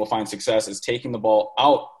Browns team will find success is taking the ball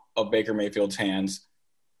out of Baker Mayfield's hands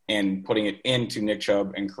and putting it into Nick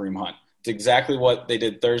Chubb and Kareem Hunt. It's exactly what they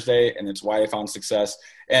did Thursday, and it's why they found success.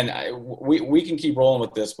 And we can keep rolling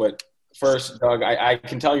with this, but first, Doug, I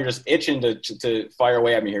can tell you're just itching to fire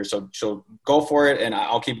away at me here. So go for it, and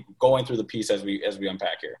I'll keep going through the piece as we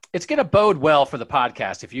unpack here. It's going to bode well for the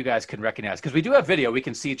podcast if you guys can recognize, because we do have video. We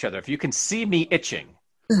can see each other. If you can see me itching,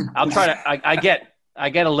 I'll try to. I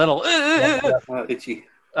get a little itchy.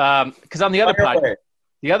 Because on the other podcast.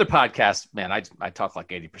 The other podcast, man, I talk like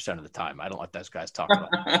 80% of the time. I don't let those guys talk about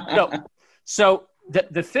it. No. So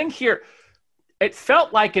the thing here, it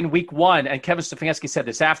felt like in week one, and Kevin Stefanski said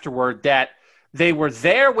this afterward, that they were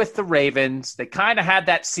there with the Ravens. They kind of had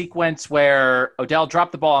that sequence where Odell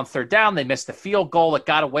dropped the ball on third down. They missed the field goal. It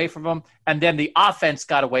got away from them. And then the offense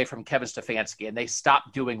got away from Kevin Stefanski, and they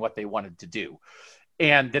stopped doing what they wanted to do.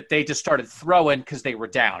 And that they just started throwing because they were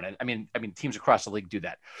down. And I mean, teams across the league do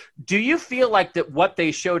that. Do you feel like that what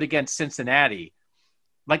they showed against Cincinnati,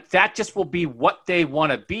 like that just will be what they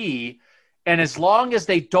want to be? And as long as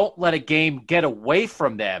they don't let a game get away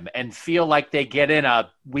from them and feel like they get in a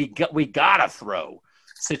we gotta throw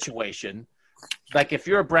situation, like if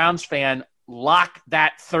you're a Browns fan, lock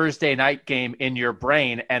that Thursday night game in your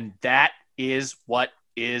brain, and that is what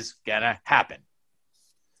is gonna happen.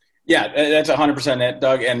 Yeah, that's 100% it,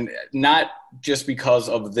 Doug, and not just because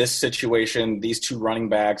of this situation, these two running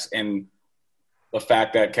backs, and the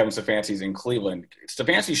fact that Kevin Stefanski's in Cleveland.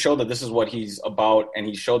 Stefanski showed that this is what he's about, and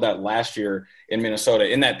he showed that last year in Minnesota.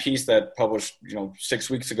 In that piece that published 6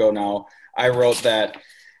 weeks ago now, I wrote that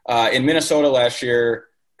in Minnesota last year,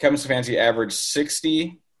 Kevin Stefanski averaged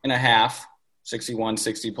 61,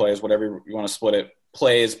 60 plays, whatever you want to split it,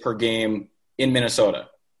 plays per game in Minnesota.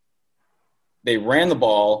 They ran the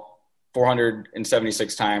ball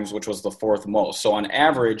 476 times, which was the fourth most. So on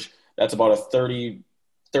average, that's about a 30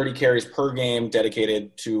 carries per game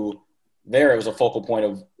dedicated to there. It was a focal point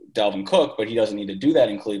of Dalvin Cook, but he doesn't need to do that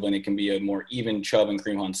in Cleveland. It can be a more even Chubb and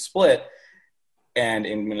Kareem Hunt split. And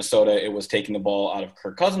in Minnesota, it was taking the ball out of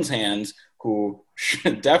Kirk Cousins' hands, who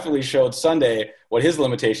definitely showed Sunday what his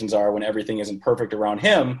limitations are when everything isn't perfect around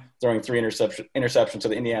him, throwing 3 interceptions to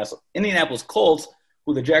the Indianapolis Colts,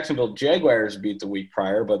 who the Jacksonville Jaguars beat the week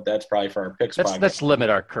prior, but that's probably for our picks. Let's limit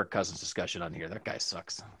our Kirk Cousins discussion on here. That guy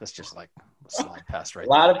sucks. That's just like a slide pass right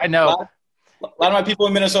there. I know. A lot of my people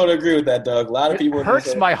in Minnesota agree with that, Doug. A lot of people. It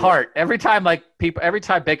hurts my heart every time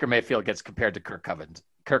Baker Mayfield gets compared to Kirk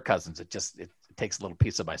Cousins. It takes a little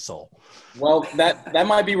piece of my soul. Well, that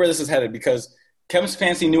might be where this is headed, because Kevin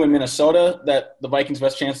Stefanski knew in Minnesota that the Vikings'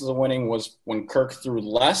 best chances of winning was when Kirk threw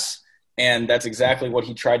less, and that's exactly what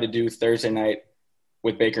he tried to do Thursday night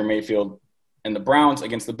with Baker Mayfield and the Browns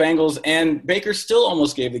against the Bengals. And Baker still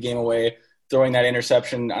almost gave the game away, throwing that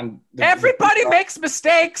interception on. Everybody makes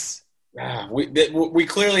mistakes. We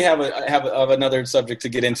clearly have another subject to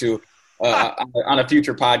get into on a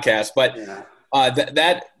future podcast, but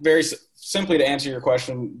that very simply to answer your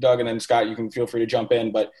question, Doug, and then Scott, you can feel free to jump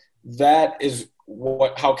in. But that is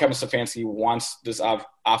how Kevin Stefanski wants this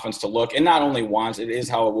offense to look, and not only wants, it is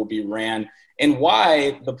how it will be ran, and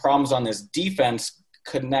why the problems on this defense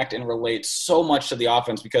connect and relate so much to the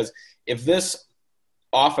offense. Because if this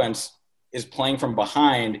offense is playing from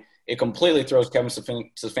behind, it completely throws Kevin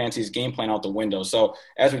Stefanski's game plan out the window. So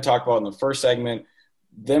as we talked about in the first segment,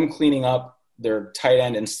 them cleaning up their tight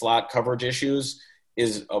end and slot coverage issues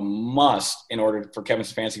is a must in order for Kevin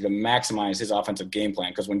Stefanski to maximize his offensive game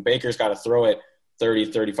plan. Because when Baker's got to throw it 30,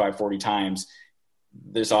 35, 40 times,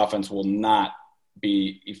 this offense will not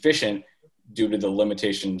be efficient due to the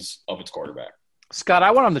limitations of its quarterback. Scott,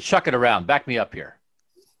 I want him to chuck it around. Back me up here.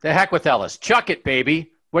 The heck with Ellis. Chuck it,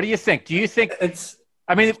 baby. What do you think? Do you think it's –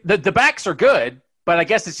 I mean, the backs are good, but I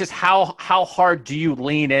guess it's just how hard do you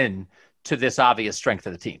lean in to this obvious strength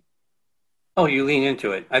of the team? Oh, you lean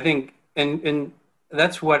into it. I think and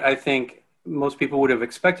that's what I think most people would have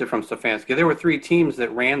expected from Stefanski. There were 3 teams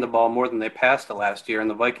that ran the ball more than they passed it last year, and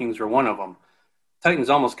the Vikings were one of them. Titans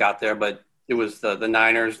almost got there, but it was the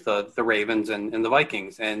Niners, the Ravens, and the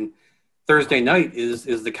Vikings. And Thursday night is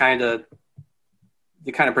the kind of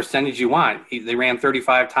percentage you want. They ran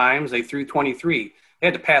 35 times. They threw 23. They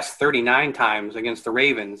had to pass 39 times against the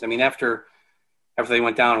Ravens. I mean, after they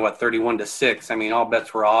went down, 31-6, I mean, all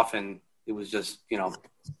bets were off, and it was just,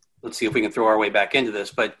 let's see if we can throw our way back into this.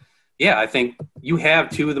 But, yeah, I think you have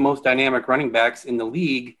 2 of the most dynamic running backs in the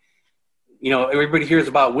league. Everybody hears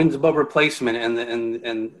about wins above replacement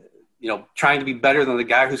and trying to be better than the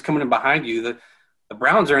guy who's coming in behind you. The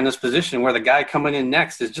Browns are in this position where the guy coming in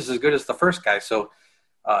next is just as good as the first guy. So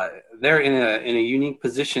they're in a unique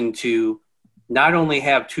position to not only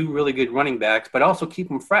have 2 really good running backs, but also keep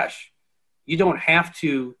them fresh. You don't have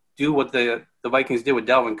to do what the Vikings did with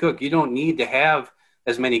Dalvin Cook. You don't need to have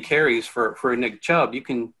as many carries for Nick Chubb. You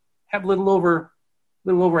can have a little over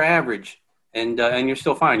average, and you're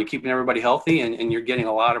still fine. You're keeping everybody healthy, and you're getting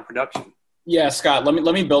a lot of production. Yeah, Scott,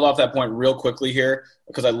 let me build off that point real quickly here,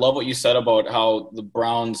 because I love what you said about how the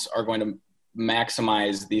Browns are going to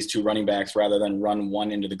maximize these 2 running backs rather than run one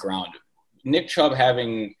into the ground. Nick Chubb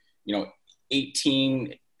having,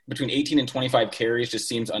 between 18 and 25 carries just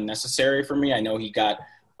seems unnecessary for me. I know he got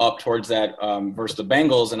up towards that versus the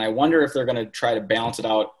Bengals, and I wonder if they're going to try to balance it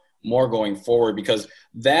out more going forward, because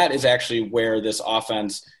that is actually where this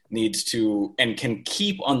offense needs to and can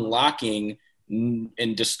keep unlocking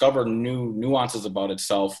and discover new nuances about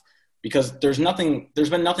itself, because there's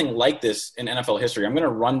been nothing like this in NFL history. I'm going to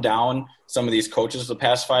run down some of these coaches the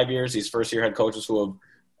past 5 years, these first-year head coaches who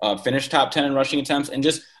have finished top 10 in rushing attempts, and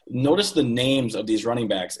just notice the names of these running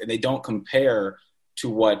backs, and they don't compare to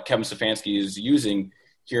what Kevin Stefanski is using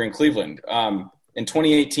here in Cleveland. In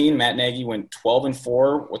 2018, Matt Nagy went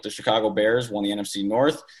 12-4 with the Chicago Bears, won the NFC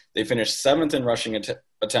North. They finished 7th in rushing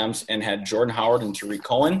attempts and had Jordan Howard and Tariq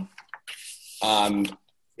Cohen.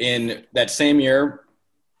 In that same year,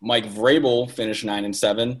 Mike Vrabel finished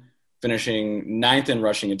 9-7, finishing 9th in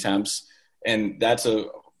rushing attempts, and that's a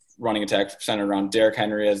running attack centered around Derrick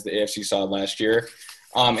Henry, as the AFC saw last year.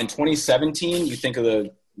 In 2017, you think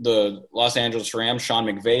of the Los Angeles Rams, Sean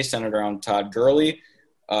McVay, centered around Todd Gurley.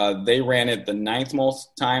 They ran it the 9th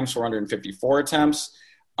most times, 454 attempts.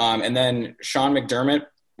 And then Sean McDermott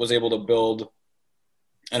was able to build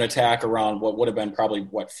an attack around what would have been probably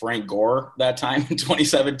Frank Gore that time in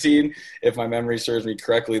 2017, if my memory serves me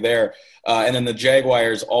correctly there. And then the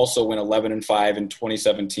Jaguars also went 11-5 in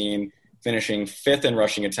 2017, finishing 5th in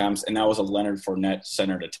rushing attempts, and that was a Leonard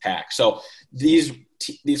Fournette-centered attack. So these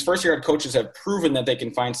first-year head coaches have proven that they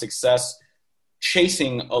can find success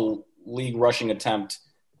chasing a league rushing attempt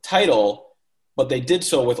title, but they did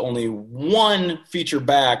so with only one feature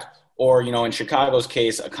back, or, in Chicago's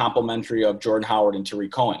case, a complementary of Jordan Howard and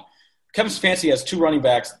Tariq Cohen. Kevin Stefanski has 2 running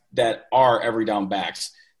backs that are every down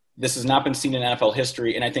backs. This has not been seen in NFL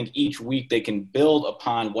history, and I think each week they can build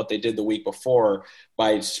upon what they did the week before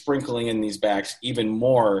by sprinkling in these backs even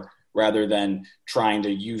more rather than trying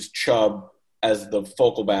to use Chubb as the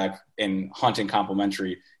focal back and Hunt in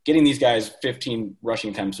complementary. Getting these guys 15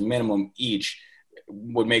 rushing attempts minimum each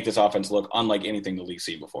would make this offense look unlike anything the league's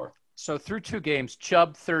seen before. So through 2 games,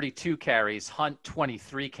 Chubb 32 carries, Hunt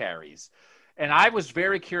 23 carries. And I was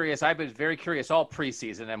very curious. I've been very curious all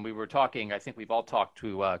preseason, and we were talking, I think we've all talked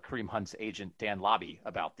to Kareem Hunt's agent, Dan Lobby,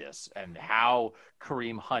 about this and how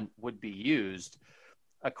Kareem Hunt would be used.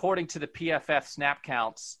 According to the PFF snap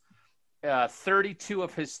counts, 32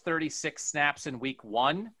 of his 36 snaps in week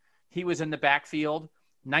 1, he was in the backfield.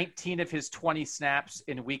 19 of his 20 snaps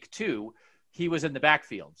in week 2, he was in the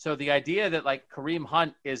backfield. So the idea that like Kareem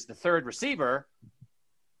Hunt is the third receiver,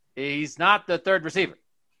 he's not the third receiver.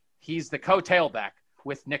 He's the co-tailback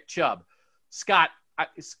with Nick Chubb. Scott,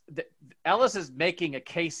 Ellis is making a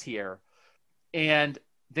case here, and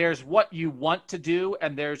there's what you want to do,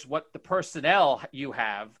 and there's what the personnel you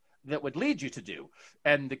have that would lead you to do.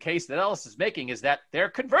 And the case that Ellis is making is that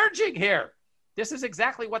they're converging here. This is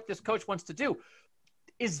exactly what this coach wants to do.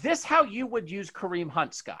 Is this how you would use Kareem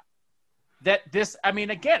Hunt, Scott?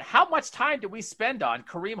 Again, how much time do we spend on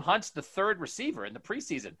Kareem Hunt's the third receiver in the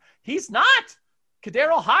preseason? He's not.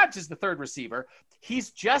 KhaDarel Hodge is the third receiver.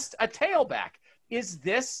 He's just a tailback. Is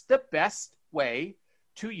this the best way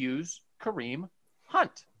to use Kareem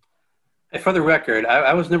Hunt? For the record,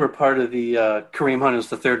 I was never part of the Kareem Hunt as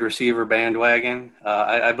the third receiver bandwagon.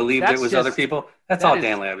 I believe it was other people. That's all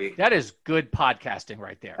Dan Labby. That is good podcasting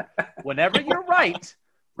right there. Whenever you're right,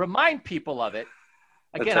 remind people of it.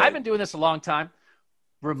 Again, right. I've been doing this a long time.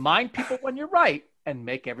 Remind people when you're right and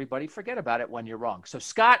make everybody forget about it when you're wrong. So,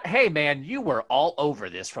 Scott, hey, man, you were all over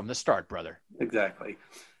this from the start, brother. Exactly.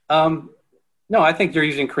 No, I think you're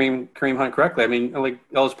using Kareem Hunt correctly. I mean, like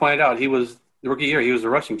Ellis pointed out, he was the rookie year. He was the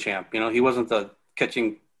rushing champ. You know, he wasn't the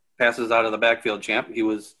catching passes out of the backfield champ. He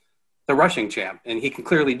was the rushing champ, and he can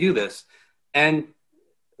clearly do this. And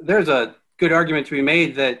there's a good argument to be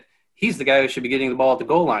made that he's the guy who should be getting the ball at the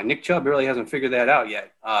goal line. Nick Chubb really hasn't figured that out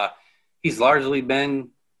yet. He's largely been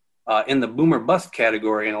in the boomer bust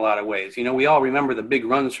category in a lot of ways. You know, we all remember the big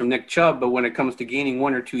runs from Nick Chubb, but when it comes to gaining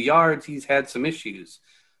 1 or 2 yards, he's had some issues.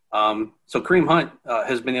 So Kareem Hunt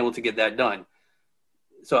has been able to get that done.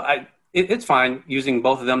 So it's fine using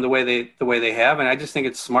both of them the way they have, and I just think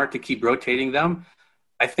it's smart to keep rotating them.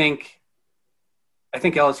 I think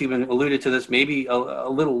Ellis even alluded to this, maybe a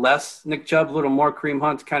little less Nick Chubb, a little more Kareem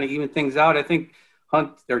Hunt to kind of even things out. I think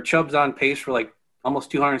Chubb's on pace for like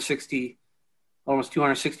almost 260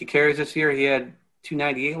 carries this year. He had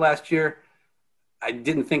 298 last year. I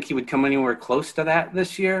didn't think he would come anywhere close to that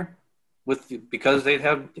this year because they'd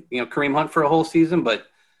have, Kareem Hunt for a whole season. But,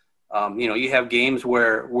 you have games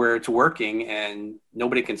where it's working and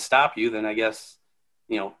nobody can stop you. Then I guess,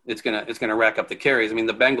 it's going to rack up the carries. I mean,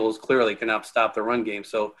 the Bengals clearly cannot stop the run game.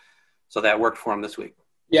 So that worked for him this week.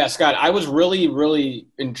 Yeah, Scott, I was really, really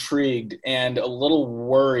intrigued and a little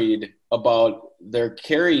worried about their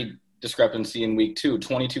carry discrepancy in week 2.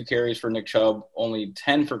 22 carries for Nick Chubb, only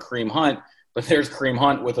 10 for Kareem Hunt, but there's Kareem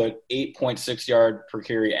Hunt with an 8.6 yard per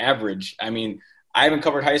carry average. I mean, I haven't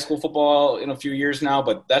covered high school football in a few years now,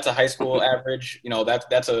 but that's a high school average.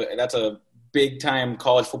 That's a big time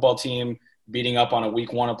college football team beating up on a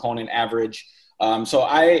week 1 opponent average.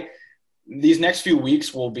 These next few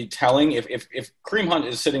weeks will be telling. If Kareem Hunt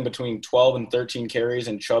is sitting between 12 and 13 carries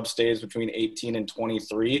and Chubb stays between 18 and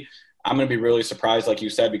 23, I'm going to be really surprised, like you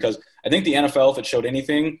said, because I think the NFL, if it showed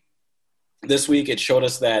anything this week, it showed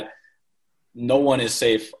us that no one is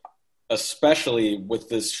safe, especially with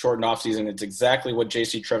this shortened offseason. It's exactly what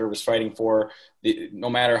J.C. Tretter was fighting for. No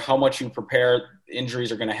matter how much you prepare,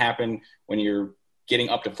 injuries are going to happen when you're getting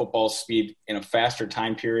up to football speed in a faster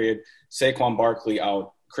time period. Saquon Barkley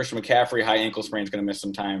out. Christian McCaffrey, high ankle sprain, is going to miss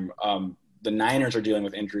some time. The Niners are dealing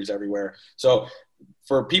with injuries everywhere. So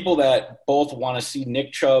for people that both want to see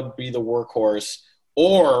Nick Chubb be the workhorse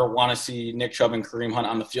or want to see Nick Chubb and Kareem Hunt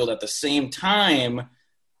on the field at the same time,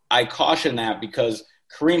 I caution that because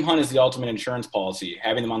Kareem Hunt is the ultimate insurance policy.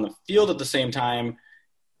 Having them on the field at the same time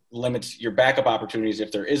limits your backup opportunities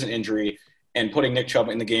if there is an injury, and putting Nick Chubb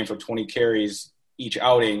in the game for 20 carries each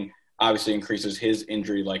outing obviously increases his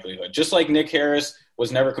injury likelihood. Just like Nick Harris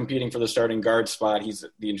was never competing for the starting guard spot, he's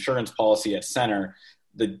the insurance policy at center.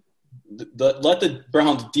 Let the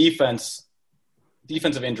Browns'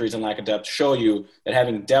 defensive injuries and lack of depth show you that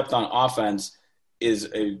having depth on offense is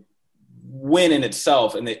a win in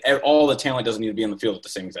itself, and all the talent doesn't need to be on the field at the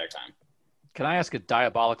same exact time. Can I ask a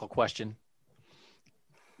diabolical question?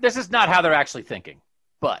 This is not how they're actually thinking,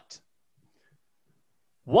 but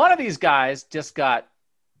One of these guys just got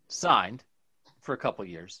signed for a couple of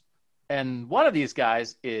years, and one of these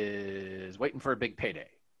guys is waiting for a big payday.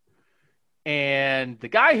 And the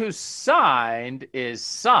guy who's signed is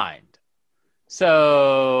signed.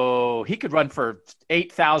 So he could run for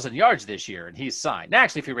 8,000 yards this year, and he's signed. Now,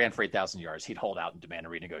 actually, if he ran for 8,000 yards, he'd hold out and demand a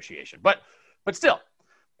renegotiation. But still,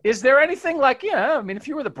 is there anything like, I mean, if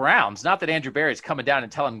you were the Browns, not that Andrew Berry's coming down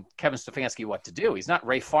and telling Kevin Stefanski what to do. He's not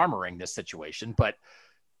Ray Farmering this situation, but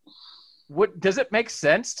does it make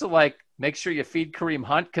sense to, like, make sure you feed Kareem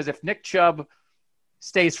Hunt? Because if Nick Chubb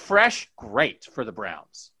stays fresh, great for the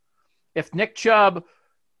Browns. If Nick Chubb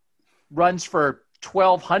runs for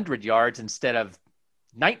 1,200 yards instead of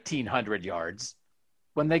 1,900 yards,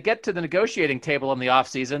 when they get to the negotiating table in the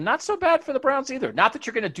offseason, not so bad for the Browns either. Not that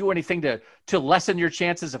you're going to do anything to lessen your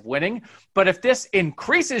chances of winning, but if this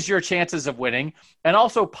increases your chances of winning and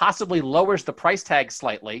also possibly lowers the price tag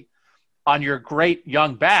slightly on your great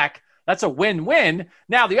young back, that's a win-win.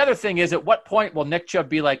 Now, the other thing is, at what point will Nick Chubb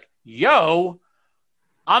be like, yo,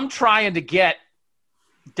 I'm trying to get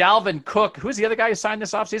Dalvin Cook, who's the other guy who signed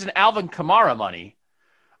this offseason? Alvin Kamara money.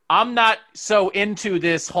 I'm not so into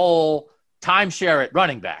this whole timeshare at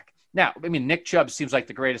running back. Now, I mean, Nick Chubb seems like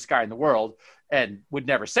the greatest guy in the world and would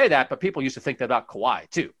never say that, but people used to think that about Kawhi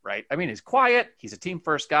too, right? I mean, he's quiet. He's a team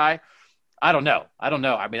first guy. I don't know. I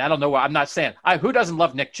mean, I don't know what I'm not saying. Who doesn't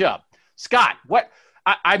love Nick Chubb? Scott, what?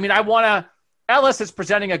 Ellis is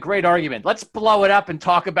presenting a great argument. Let's blow it up and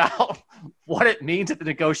talk about what it means at the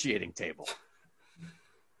negotiating table.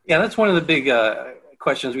 Yeah, that's one of the big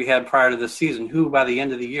questions we had prior to this season. Who, by the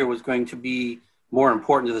end of the year, was going to be more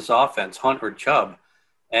important to this offense, Hunt or Chubb?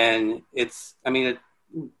 And it's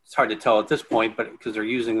hard to tell at this point, but because they're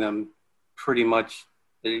using them pretty much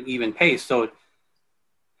at an even pace. So,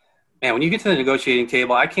 man, when you get to the negotiating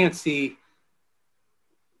table, I can't see,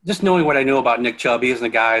 just knowing what I know about Nick Chubb, he isn't a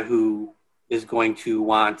guy who is going to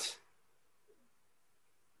want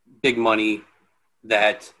big money.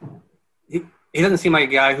 That he doesn't seem like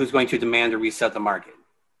a guy who's going to demand to reset the market.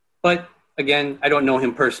 But again, I don't know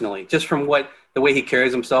him personally. Just from the way he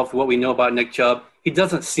carries himself, what we know about Nick Chubb, he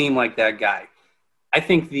doesn't seem like that guy. I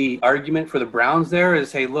think the argument for the Browns there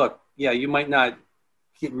is, hey, look, yeah, you might not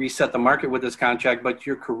reset the market with this contract, but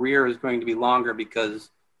your career is going to be longer because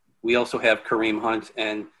we also have Kareem Hunt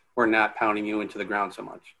and we're not pounding you into the ground so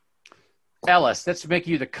much. Ellis, let's make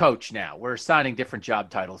you the coach now. We're assigning different job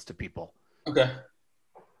titles to people. Okay.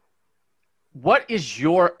 What is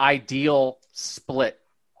your ideal split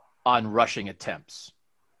on rushing attempts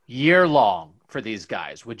year long for these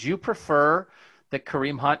guys? Would you prefer that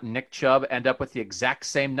Kareem Hunt and Nick Chubb end up with the exact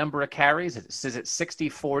same number of carries? Is it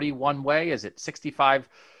 60-40 one way? Is it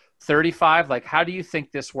 65-35? Like, how do you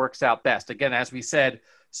think this works out best? Again, as we said,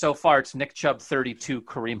 so far it's Nick Chubb 32,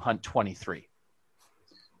 Kareem Hunt 23.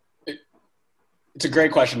 It's a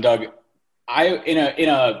great question, Doug.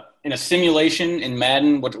 In a simulation in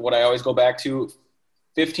Madden, what I always go back to,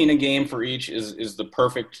 15 a game for each is the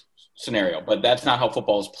perfect scenario, but that's not how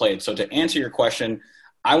football is played. So to answer your question,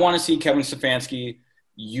 I want to see Kevin Stefanski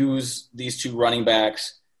use these two running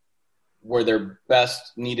backs where they're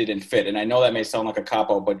best needed and fit. And I know that may sound like a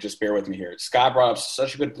cop-out, but just bear with me here. Scott brought up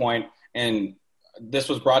such a good point, and this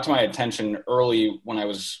was brought to my attention early when I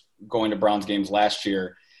was going to Browns games last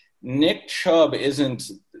year. Nick Chubb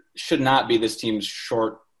should not be this team's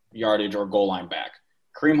short yardage or goal line back.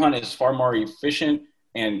 Kareem Hunt is far more efficient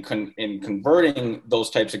in converting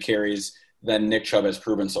those types of carries than Nick Chubb has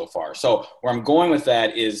proven so far. So where I'm going with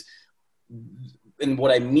that is, and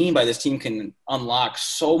what I mean by this team can unlock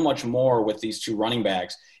so much more with these two running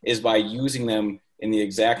backs is by using them in the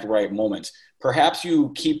exact right moments. Perhaps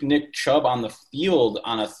you keep Nick Chubb on the field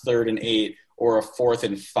on a 3rd and 8 or a 4th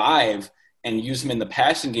and 5 and use him in the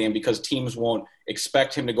passing game because teams won't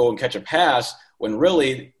expect him to go and catch a pass when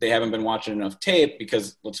really they haven't been watching enough tape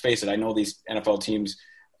because, let's face it, I know these NFL teams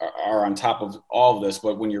are on top of all of this,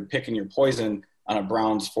 but when you're picking your poison on a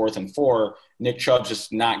Browns 4th and 4, Nick Chubb's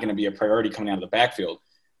just not going to be a priority coming out of the backfield.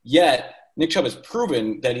 Yet, Nick Chubb has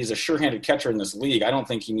proven that he's a sure-handed catcher in this league. I don't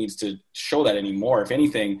think he needs to show that anymore. If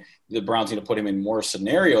anything, the Browns need to put him in more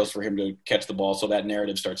scenarios for him to catch the ball so that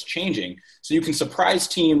narrative starts changing. So you can surprise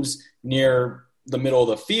teams near the middle of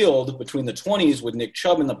the field between the 20s with Nick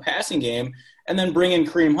Chubb in the passing game and then bring in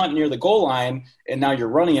Kareem Hunt near the goal line, and now you're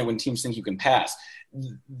running it when teams think you can pass.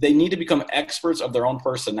 They need to become experts of their own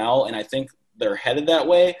personnel, and I think they're headed that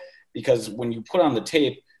way because when you put on the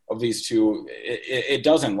tape of these two, it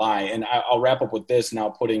doesn't lie. And I'll wrap up with this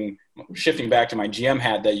now, shifting back to my GM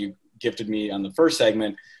hat that you gifted me on the first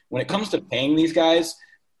segment. When it comes to paying these guys,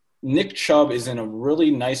 Nick Chubb is in a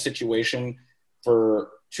really nice situation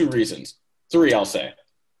for 2 reasons. 3, I'll say.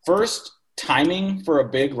 first, timing for a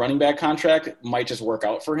big running back contract might just work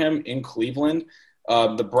out for him in Cleveland.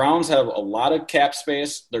 The Browns have a lot of cap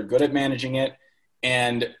space. They're good at managing it.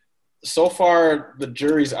 And so far, the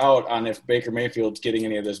jury's out on if Baker Mayfield's getting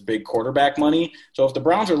any of this big quarterback money. So if the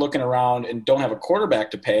Browns are looking around and don't have a quarterback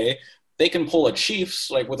to pay, they can pull a Chiefs,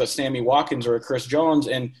 like with a Sammy Watkins or a Chris Jones,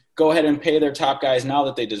 and go ahead and pay their top guys now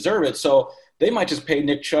that they deserve it. So they might just pay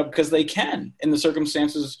Nick Chubb because they can, and the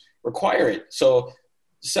circumstances require it. So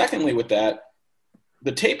secondly, with that,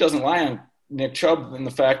 the tape doesn't lie on Nick Chubb in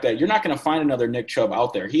the fact that you're not going to find another Nick Chubb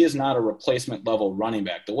out there. He is not a replacement level running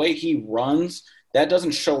back. The way he runs, that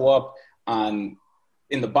doesn't show up in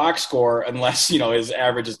the box score unless, his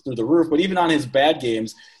average is through the roof. But even on his bad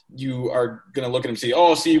games, you are going to look at him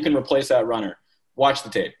and see, you can replace that runner. Watch the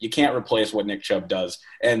tape. You can't replace what Nick Chubb does.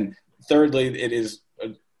 And thirdly,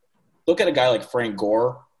 look at a guy like Frank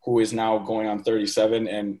Gore, who is now going on 37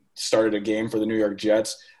 and started a game for the New York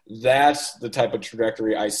Jets. That's the type of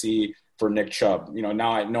trajectory I see for Nick Chubb.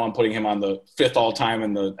 Now I know I'm putting him on the 5th all-time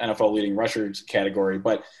in the NFL leading rushers category,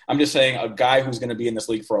 but I'm just saying a guy who's going to be in this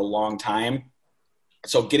league for a long time.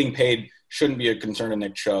 So getting paid shouldn't be a concern to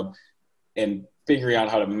Nick Chubb, and figuring out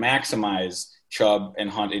how to maximize Chubb and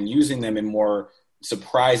Hunt and using them in more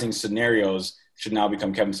surprising scenarios should now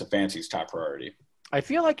become Kevin Stefanski's top priority. I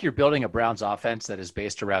feel like you're building a Browns offense that is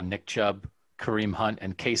based around Nick Chubb, Kareem Hunt,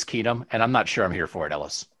 and Case Keenum, and I'm not sure I'm here for it,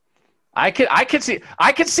 Ellis. I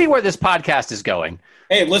can see where this podcast is going.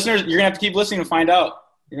 Hey, listeners, you're gonna have to keep listening to find out.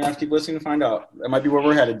 That might be where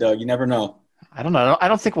we're headed, Doug. You never know. I don't know. I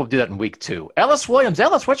don't think we'll do that in week 2. Ellis Williams,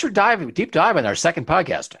 what's your deep dive in our second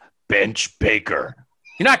podcast? Bench Baker.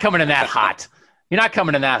 You're not coming in that hot.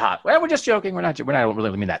 Well, we're just joking. We're not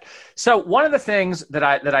really mean that. So one of the things that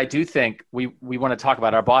I do think we want to talk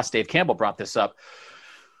about, our boss Dave Campbell brought this up.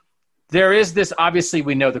 There is this, obviously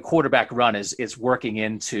we know the quarterback run is working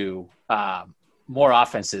into more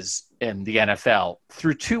offenses in the NFL.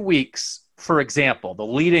 Through 2 weeks, for example, the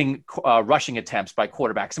leading rushing attempts by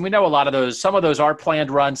quarterbacks, and we know a lot of those, some of those are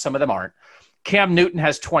planned runs, some of them aren't. Cam Newton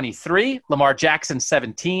has 23, Lamar Jackson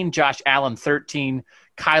 17, Josh Allen 13,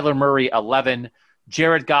 Kyler Murray 11,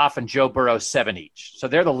 Jared Goff and Joe Burrow 7 each. So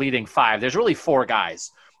they're the leading 5. There's really 4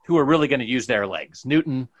 guys who are really going to use their legs: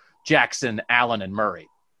 Newton, Jackson, Allen, and Murray.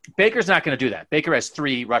 Baker's not going to do that. Baker has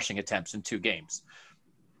 3 rushing attempts in 2 games.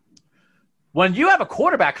 When you have a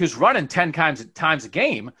quarterback who's running 10 times a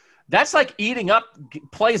game, that's like eating up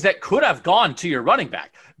plays that could have gone to your running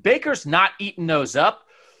back. Baker's not eating those up.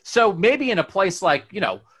 So maybe in a place like,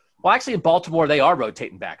 actually in Baltimore, they are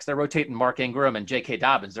rotating backs. They're rotating Mark Ingram and J.K.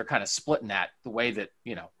 Dobbins. They're kind of splitting that the way that,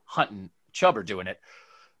 Hunt and Chubb are doing it.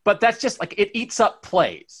 But that's just like it eats up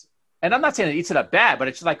plays. And I'm not saying it eats it up bad, but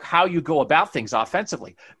it's just like how you go about things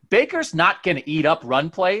offensively. Baker's not going to eat up run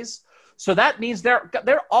plays. So that means there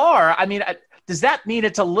are, does that mean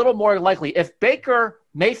it's a little more likely if Baker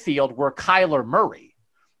Mayfield were Kyler Murray,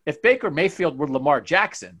 if Baker Mayfield were Lamar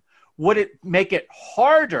Jackson, would it make it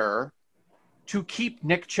harder to keep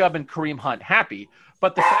Nick Chubb and Kareem Hunt happy?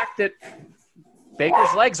 But the fact that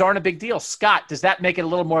Baker's legs aren't a big deal, Scott, does that make it a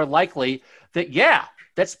little more likely that,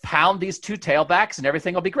 let's pound these 2 tailbacks and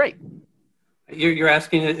everything will be great? You're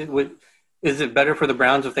asking, is it better for the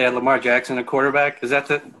Browns if they had Lamar Jackson a quarterback? Is that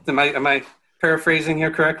am I paraphrasing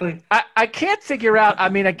here correctly? I can't figure out.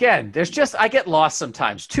 Again, I get lost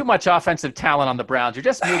sometimes. Too much offensive talent on the Browns. You're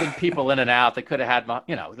just moving people in and out. They could have had,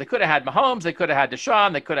 they could have had Mahomes. They could have had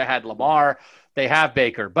Deshaun. They could have had Lamar. They have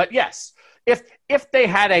Baker. But yes, if they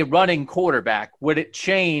had a running quarterback, would it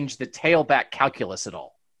change the tailback calculus at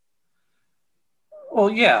all? Well,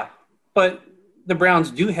 yeah, but the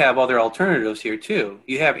Browns do have other alternatives here too.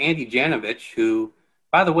 You have Andy Janovich, who,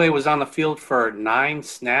 by the way, was on the field for 9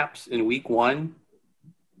 snaps in week 1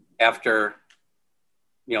 after,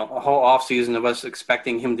 a whole offseason of us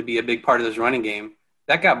expecting him to be a big part of this running game.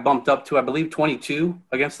 That got bumped up to, I believe, 22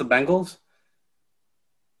 against the Bengals.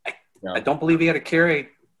 I don't believe he had a carry,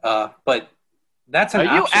 but that's an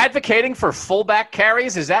option. Are you advocating for fullback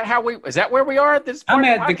carries? Is that where we are at this point?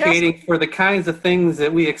 I'm advocating for the kinds of things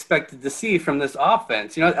that we expected to see from this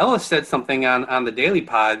offense. Ellis said something on the Daily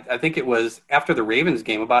Pod, I think it was after the Ravens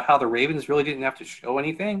game, about how the Ravens really didn't have to show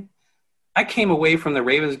anything. I came away from the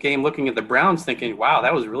Ravens game looking at the Browns thinking, wow,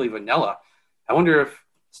 that was really vanilla. I wonder if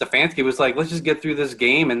Stefanski was like, let's just get through this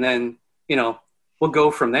game and then, we'll go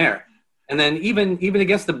from there. And then even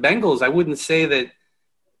against the Bengals, I wouldn't say that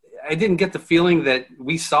I didn't get the feeling that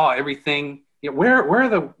we saw everything. Where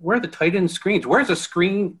are the tight end screens? Where's a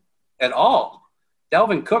screen at all?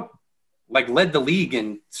 Dalvin Cook led the league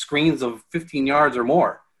in screens of 15 yards or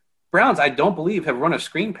more. Browns, I don't believe, have run a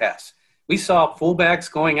screen pass. We saw fullbacks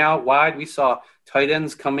going out wide. We saw tight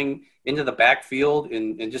ends coming into the backfield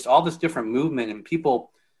and just all this different movement and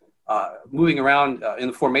people moving around in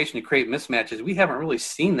the formation to create mismatches. We haven't really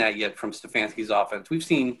seen that yet from Stefanski's offense. We've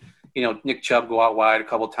seen, Nick Chubb go out wide a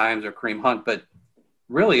couple of times or Kareem Hunt, but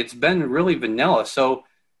really it's been really vanilla. So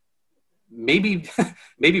maybe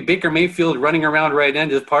Baker Mayfield running around right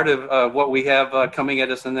end is part of what we have coming at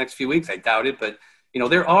us in the next few weeks. I doubt it, but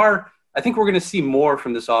I think we're going to see more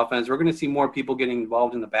from this offense. We're going to see more people getting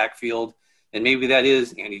involved in the backfield, and maybe that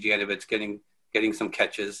is Andy Janovich getting some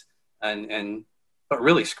catches but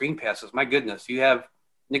really screen passes. My goodness, you have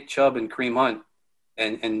Nick Chubb and Kareem Hunt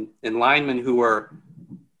and linemen who are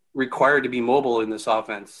required to be mobile in this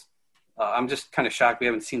offense. I'm just kind of shocked we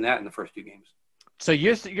haven't seen that in the first two games. So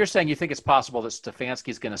you're saying you think it's possible that Stefanski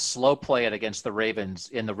is going to slow play it against the Ravens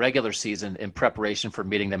in the regular season in preparation for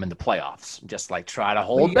meeting them in the playoffs? Just like try to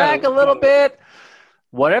hold back a little bit.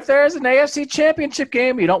 What if there's an AFC championship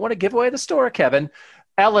game? You don't want to give away the store, Kevin.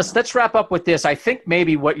 Ellis, let's wrap up with this. I think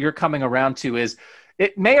maybe what you're coming around to is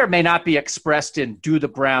it may or may not be expressed in do the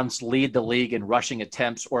Browns lead the league in rushing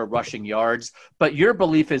attempts or rushing yards, but your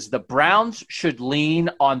belief is the Browns should lean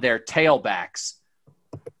on their tailbacks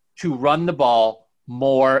to run the ball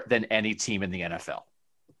more than any team in the NFL.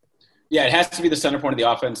 Yeah, it has to be the center point of the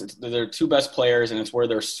offense. They're two best players, and it's where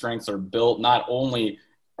their strengths are built. Not only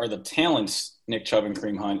are the talents Nick Chubb and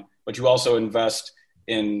Kareem Hunt, but you also invest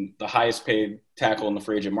in the highest paid tackle in the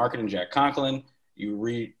free agent market in Jack Conklin. You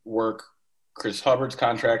rework Chris Hubbard's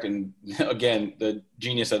contract, and again, the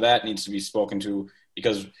genius of that needs to be spoken to,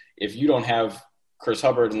 because if you don't have Chris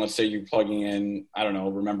Hubbard and let's say you're plugging in, I don't know,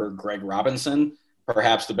 remember Greg Robinson,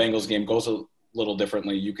 perhaps the Bengals game goes a little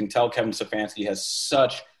differently. You can tell Kevin Stefanski has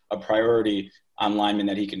such a priority on linemen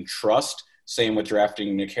that he can trust. Same with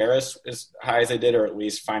drafting Nick Harris as high as they did, or at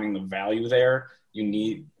least finding the value there. He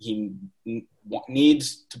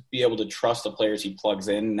needs to be able to trust the players he plugs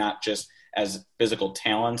in, not just as physical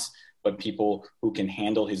talents, but people who can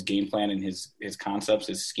handle his game plan and his concepts,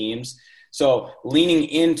 his schemes. So leaning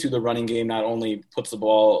into the running game not only puts the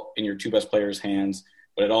ball in your two best players' hands,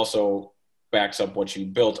 but it also backs up what you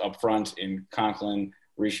built up front in Conklin,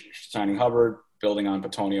 signing Hubbard, building on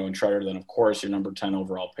Petonio and Treader, then, of course, your number 10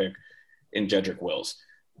 overall pick in Jedrick Wills.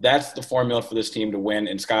 That's the formula for this team to win.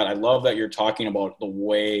 And, Scott, I love that you're talking about the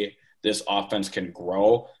way this offense can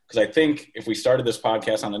grow, because I think if we started this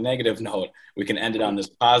podcast on a negative note, we can end it on this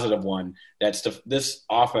positive one. That's this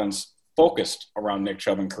offense focused around Nick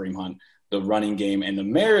Chubb and Kareem Hunt, the running game and the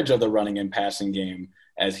marriage of the running and passing game,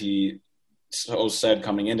 as he so said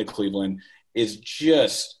coming into Cleveland, is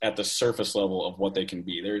just at the surface level of what they can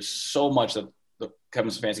be. There's so much that Kevin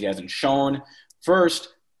Stefanski hasn't shown. First,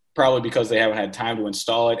 probably because they haven't had time to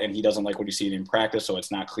install it, and he doesn't like what you see in practice, so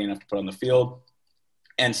it's not clean enough to put on the field.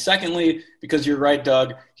 And secondly, because you're right,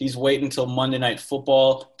 Doug, he's waiting until Monday Night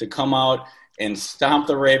Football to come out and stomp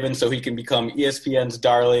the Ravens so he can become ESPN's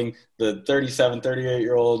darling, the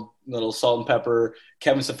 38-year-old little salt and pepper.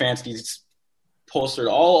 Kevin Stefanski's postered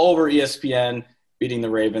all over ESPN beating the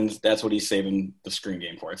Ravens. That's what he's saving the screen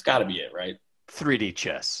game for. It's got to be it, right? 3D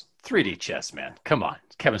chess, man. Come on,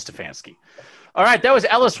 Kevin Stefanski. All right, that was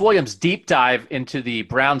Ellis Williams' deep dive into the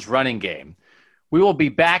Browns running game. We will be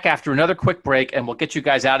back after another quick break, and we'll get you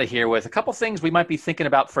guys out of here with a couple things we might be thinking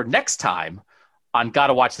about for next time on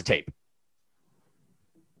Gotta Watch the Tape.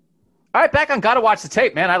 All right, back on Gotta Watch the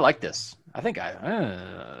Tape, man. I like this. I think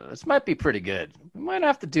this might be pretty good. We might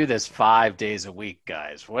have to do this 5 days a week,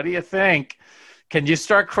 guys. What do you think? Can you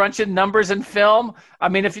start crunching numbers in film? I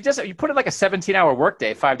mean, if you put it like a 17-hour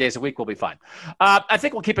workday, 5 days a week, we'll be fine. I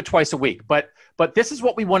think we'll keep it twice a week. But this is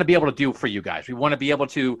what we want to be able to do for you guys. We want to be able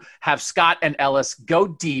to have Scott and Ellis go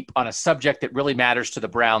deep on a subject that really matters to the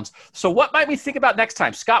Browns. So what might we think about next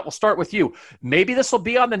time? Scott, we'll start with you. Maybe this will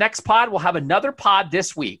be on the next pod. We'll have another pod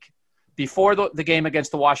this week before the game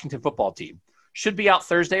against the Washington football team. Should be out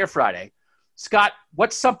Thursday or Friday. Scott,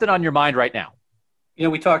 what's something on your mind right now?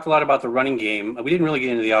 We talked a lot about the running game. We didn't really get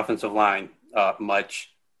into the offensive line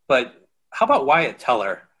much. But how about Wyatt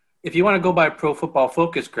Teller? If you want to go by Pro Football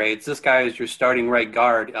Focus grades, this guy is your starting right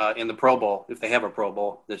guard in the Pro Bowl, if they have a Pro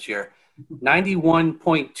Bowl this year.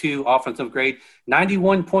 91.2 offensive grade,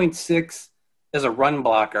 91.6 as a run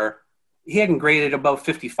blocker. He hadn't graded above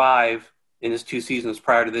 55 in his 2 seasons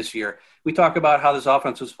prior to this year. We talk about how this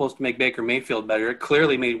offense was supposed to make Baker Mayfield better. It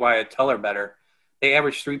clearly made Wyatt Teller better. They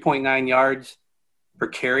averaged 3.9 yards per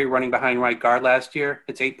carry running behind right guard last year.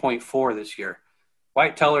 It's 8.4 this year.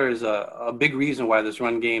 Wyatt Teller is a big reason why this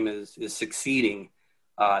run game is succeeding,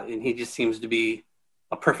 and he just seems to be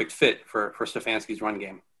a perfect fit for Stefanski's run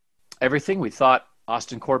game. Everything we thought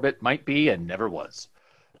Austin Corbett might be and never was.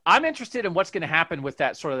 I'm interested in what's going to happen with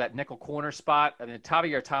that sort of that nickel corner spot. I mean,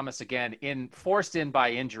 Tavierre Thomas again forced in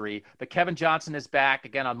by injury, but Kevin Johnson is back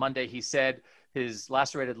again on Monday. He said his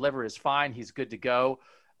lacerated liver is fine. He's good to go.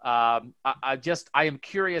 I am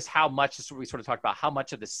curious how much, this is what we sort of talked about, how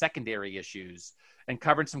much of the secondary issues and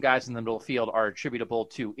covering some guys in the middle field are attributable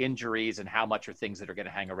to injuries and how much are things that are going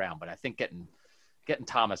to hang around. But I think getting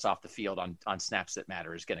Thomas off the field on snaps that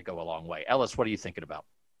matter is going to go a long way. Ellis, what are you thinking about?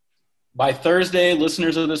 By Thursday,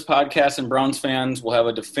 listeners of this podcast and Browns fans will have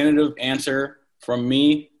a definitive answer from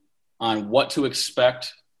me on what to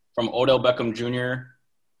expect from Odell Beckham Jr.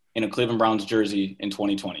 in a Cleveland Browns jersey in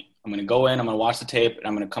 2020. I'm going to go in, I'm going to watch the tape, and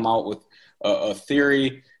I'm going to come out with a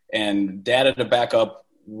theory and data to back up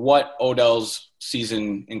what Odell's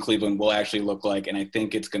season in Cleveland will actually look like. And I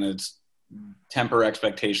think it's going to temper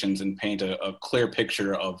expectations and paint a clear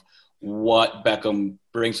picture of what Beckham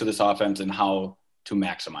brings to this offense and how to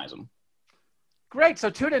maximize them. Great. So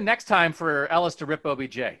tune in next time for Ellis to rip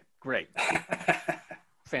OBJ. Great.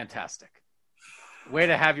 Fantastic. Way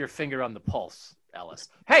to have your finger on the pulse, Ellis.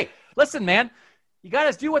 Hey, listen, man, you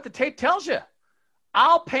got to do what the tape tells you.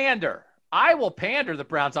 I'll pander. I will pander the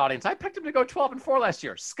Browns audience. I picked him to go 12-4 last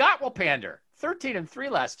year. Scott will pander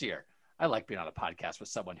 13-3 last year. I like being on a podcast with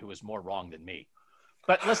someone who is more wrong than me.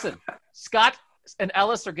 But listen, Scott and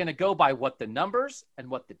Ellis are going to go by what the numbers and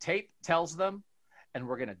what the tape tells them. And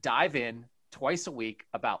we're going to dive in twice a week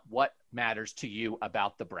about what matters to you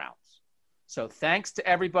about the Browns. So thanks to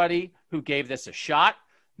everybody who gave this a shot.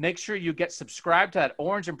 Make sure you get subscribed to that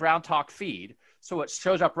Orange and Brown Talk feed so it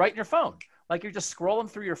shows up right in your phone. Like you're just scrolling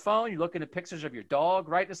through your phone, you're looking at pictures of your dog,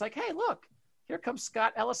 right? It's like, hey, look, here comes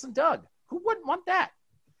Scott, Ellis, and Doug. Who wouldn't want that?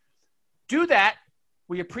 Do that.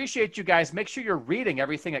 We appreciate you guys. Make sure you're reading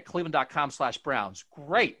everything at cleveland.com/Browns.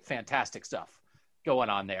 Great, fantastic stuff going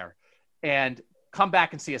on there. And come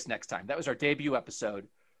back and see us next time. That was our debut episode.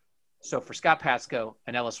 So for Scott Pasco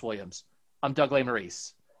and Ellis Williams, I'm Doug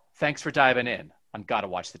Lesmerises. Thanks for diving in on Gotta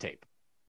Watch the Tape.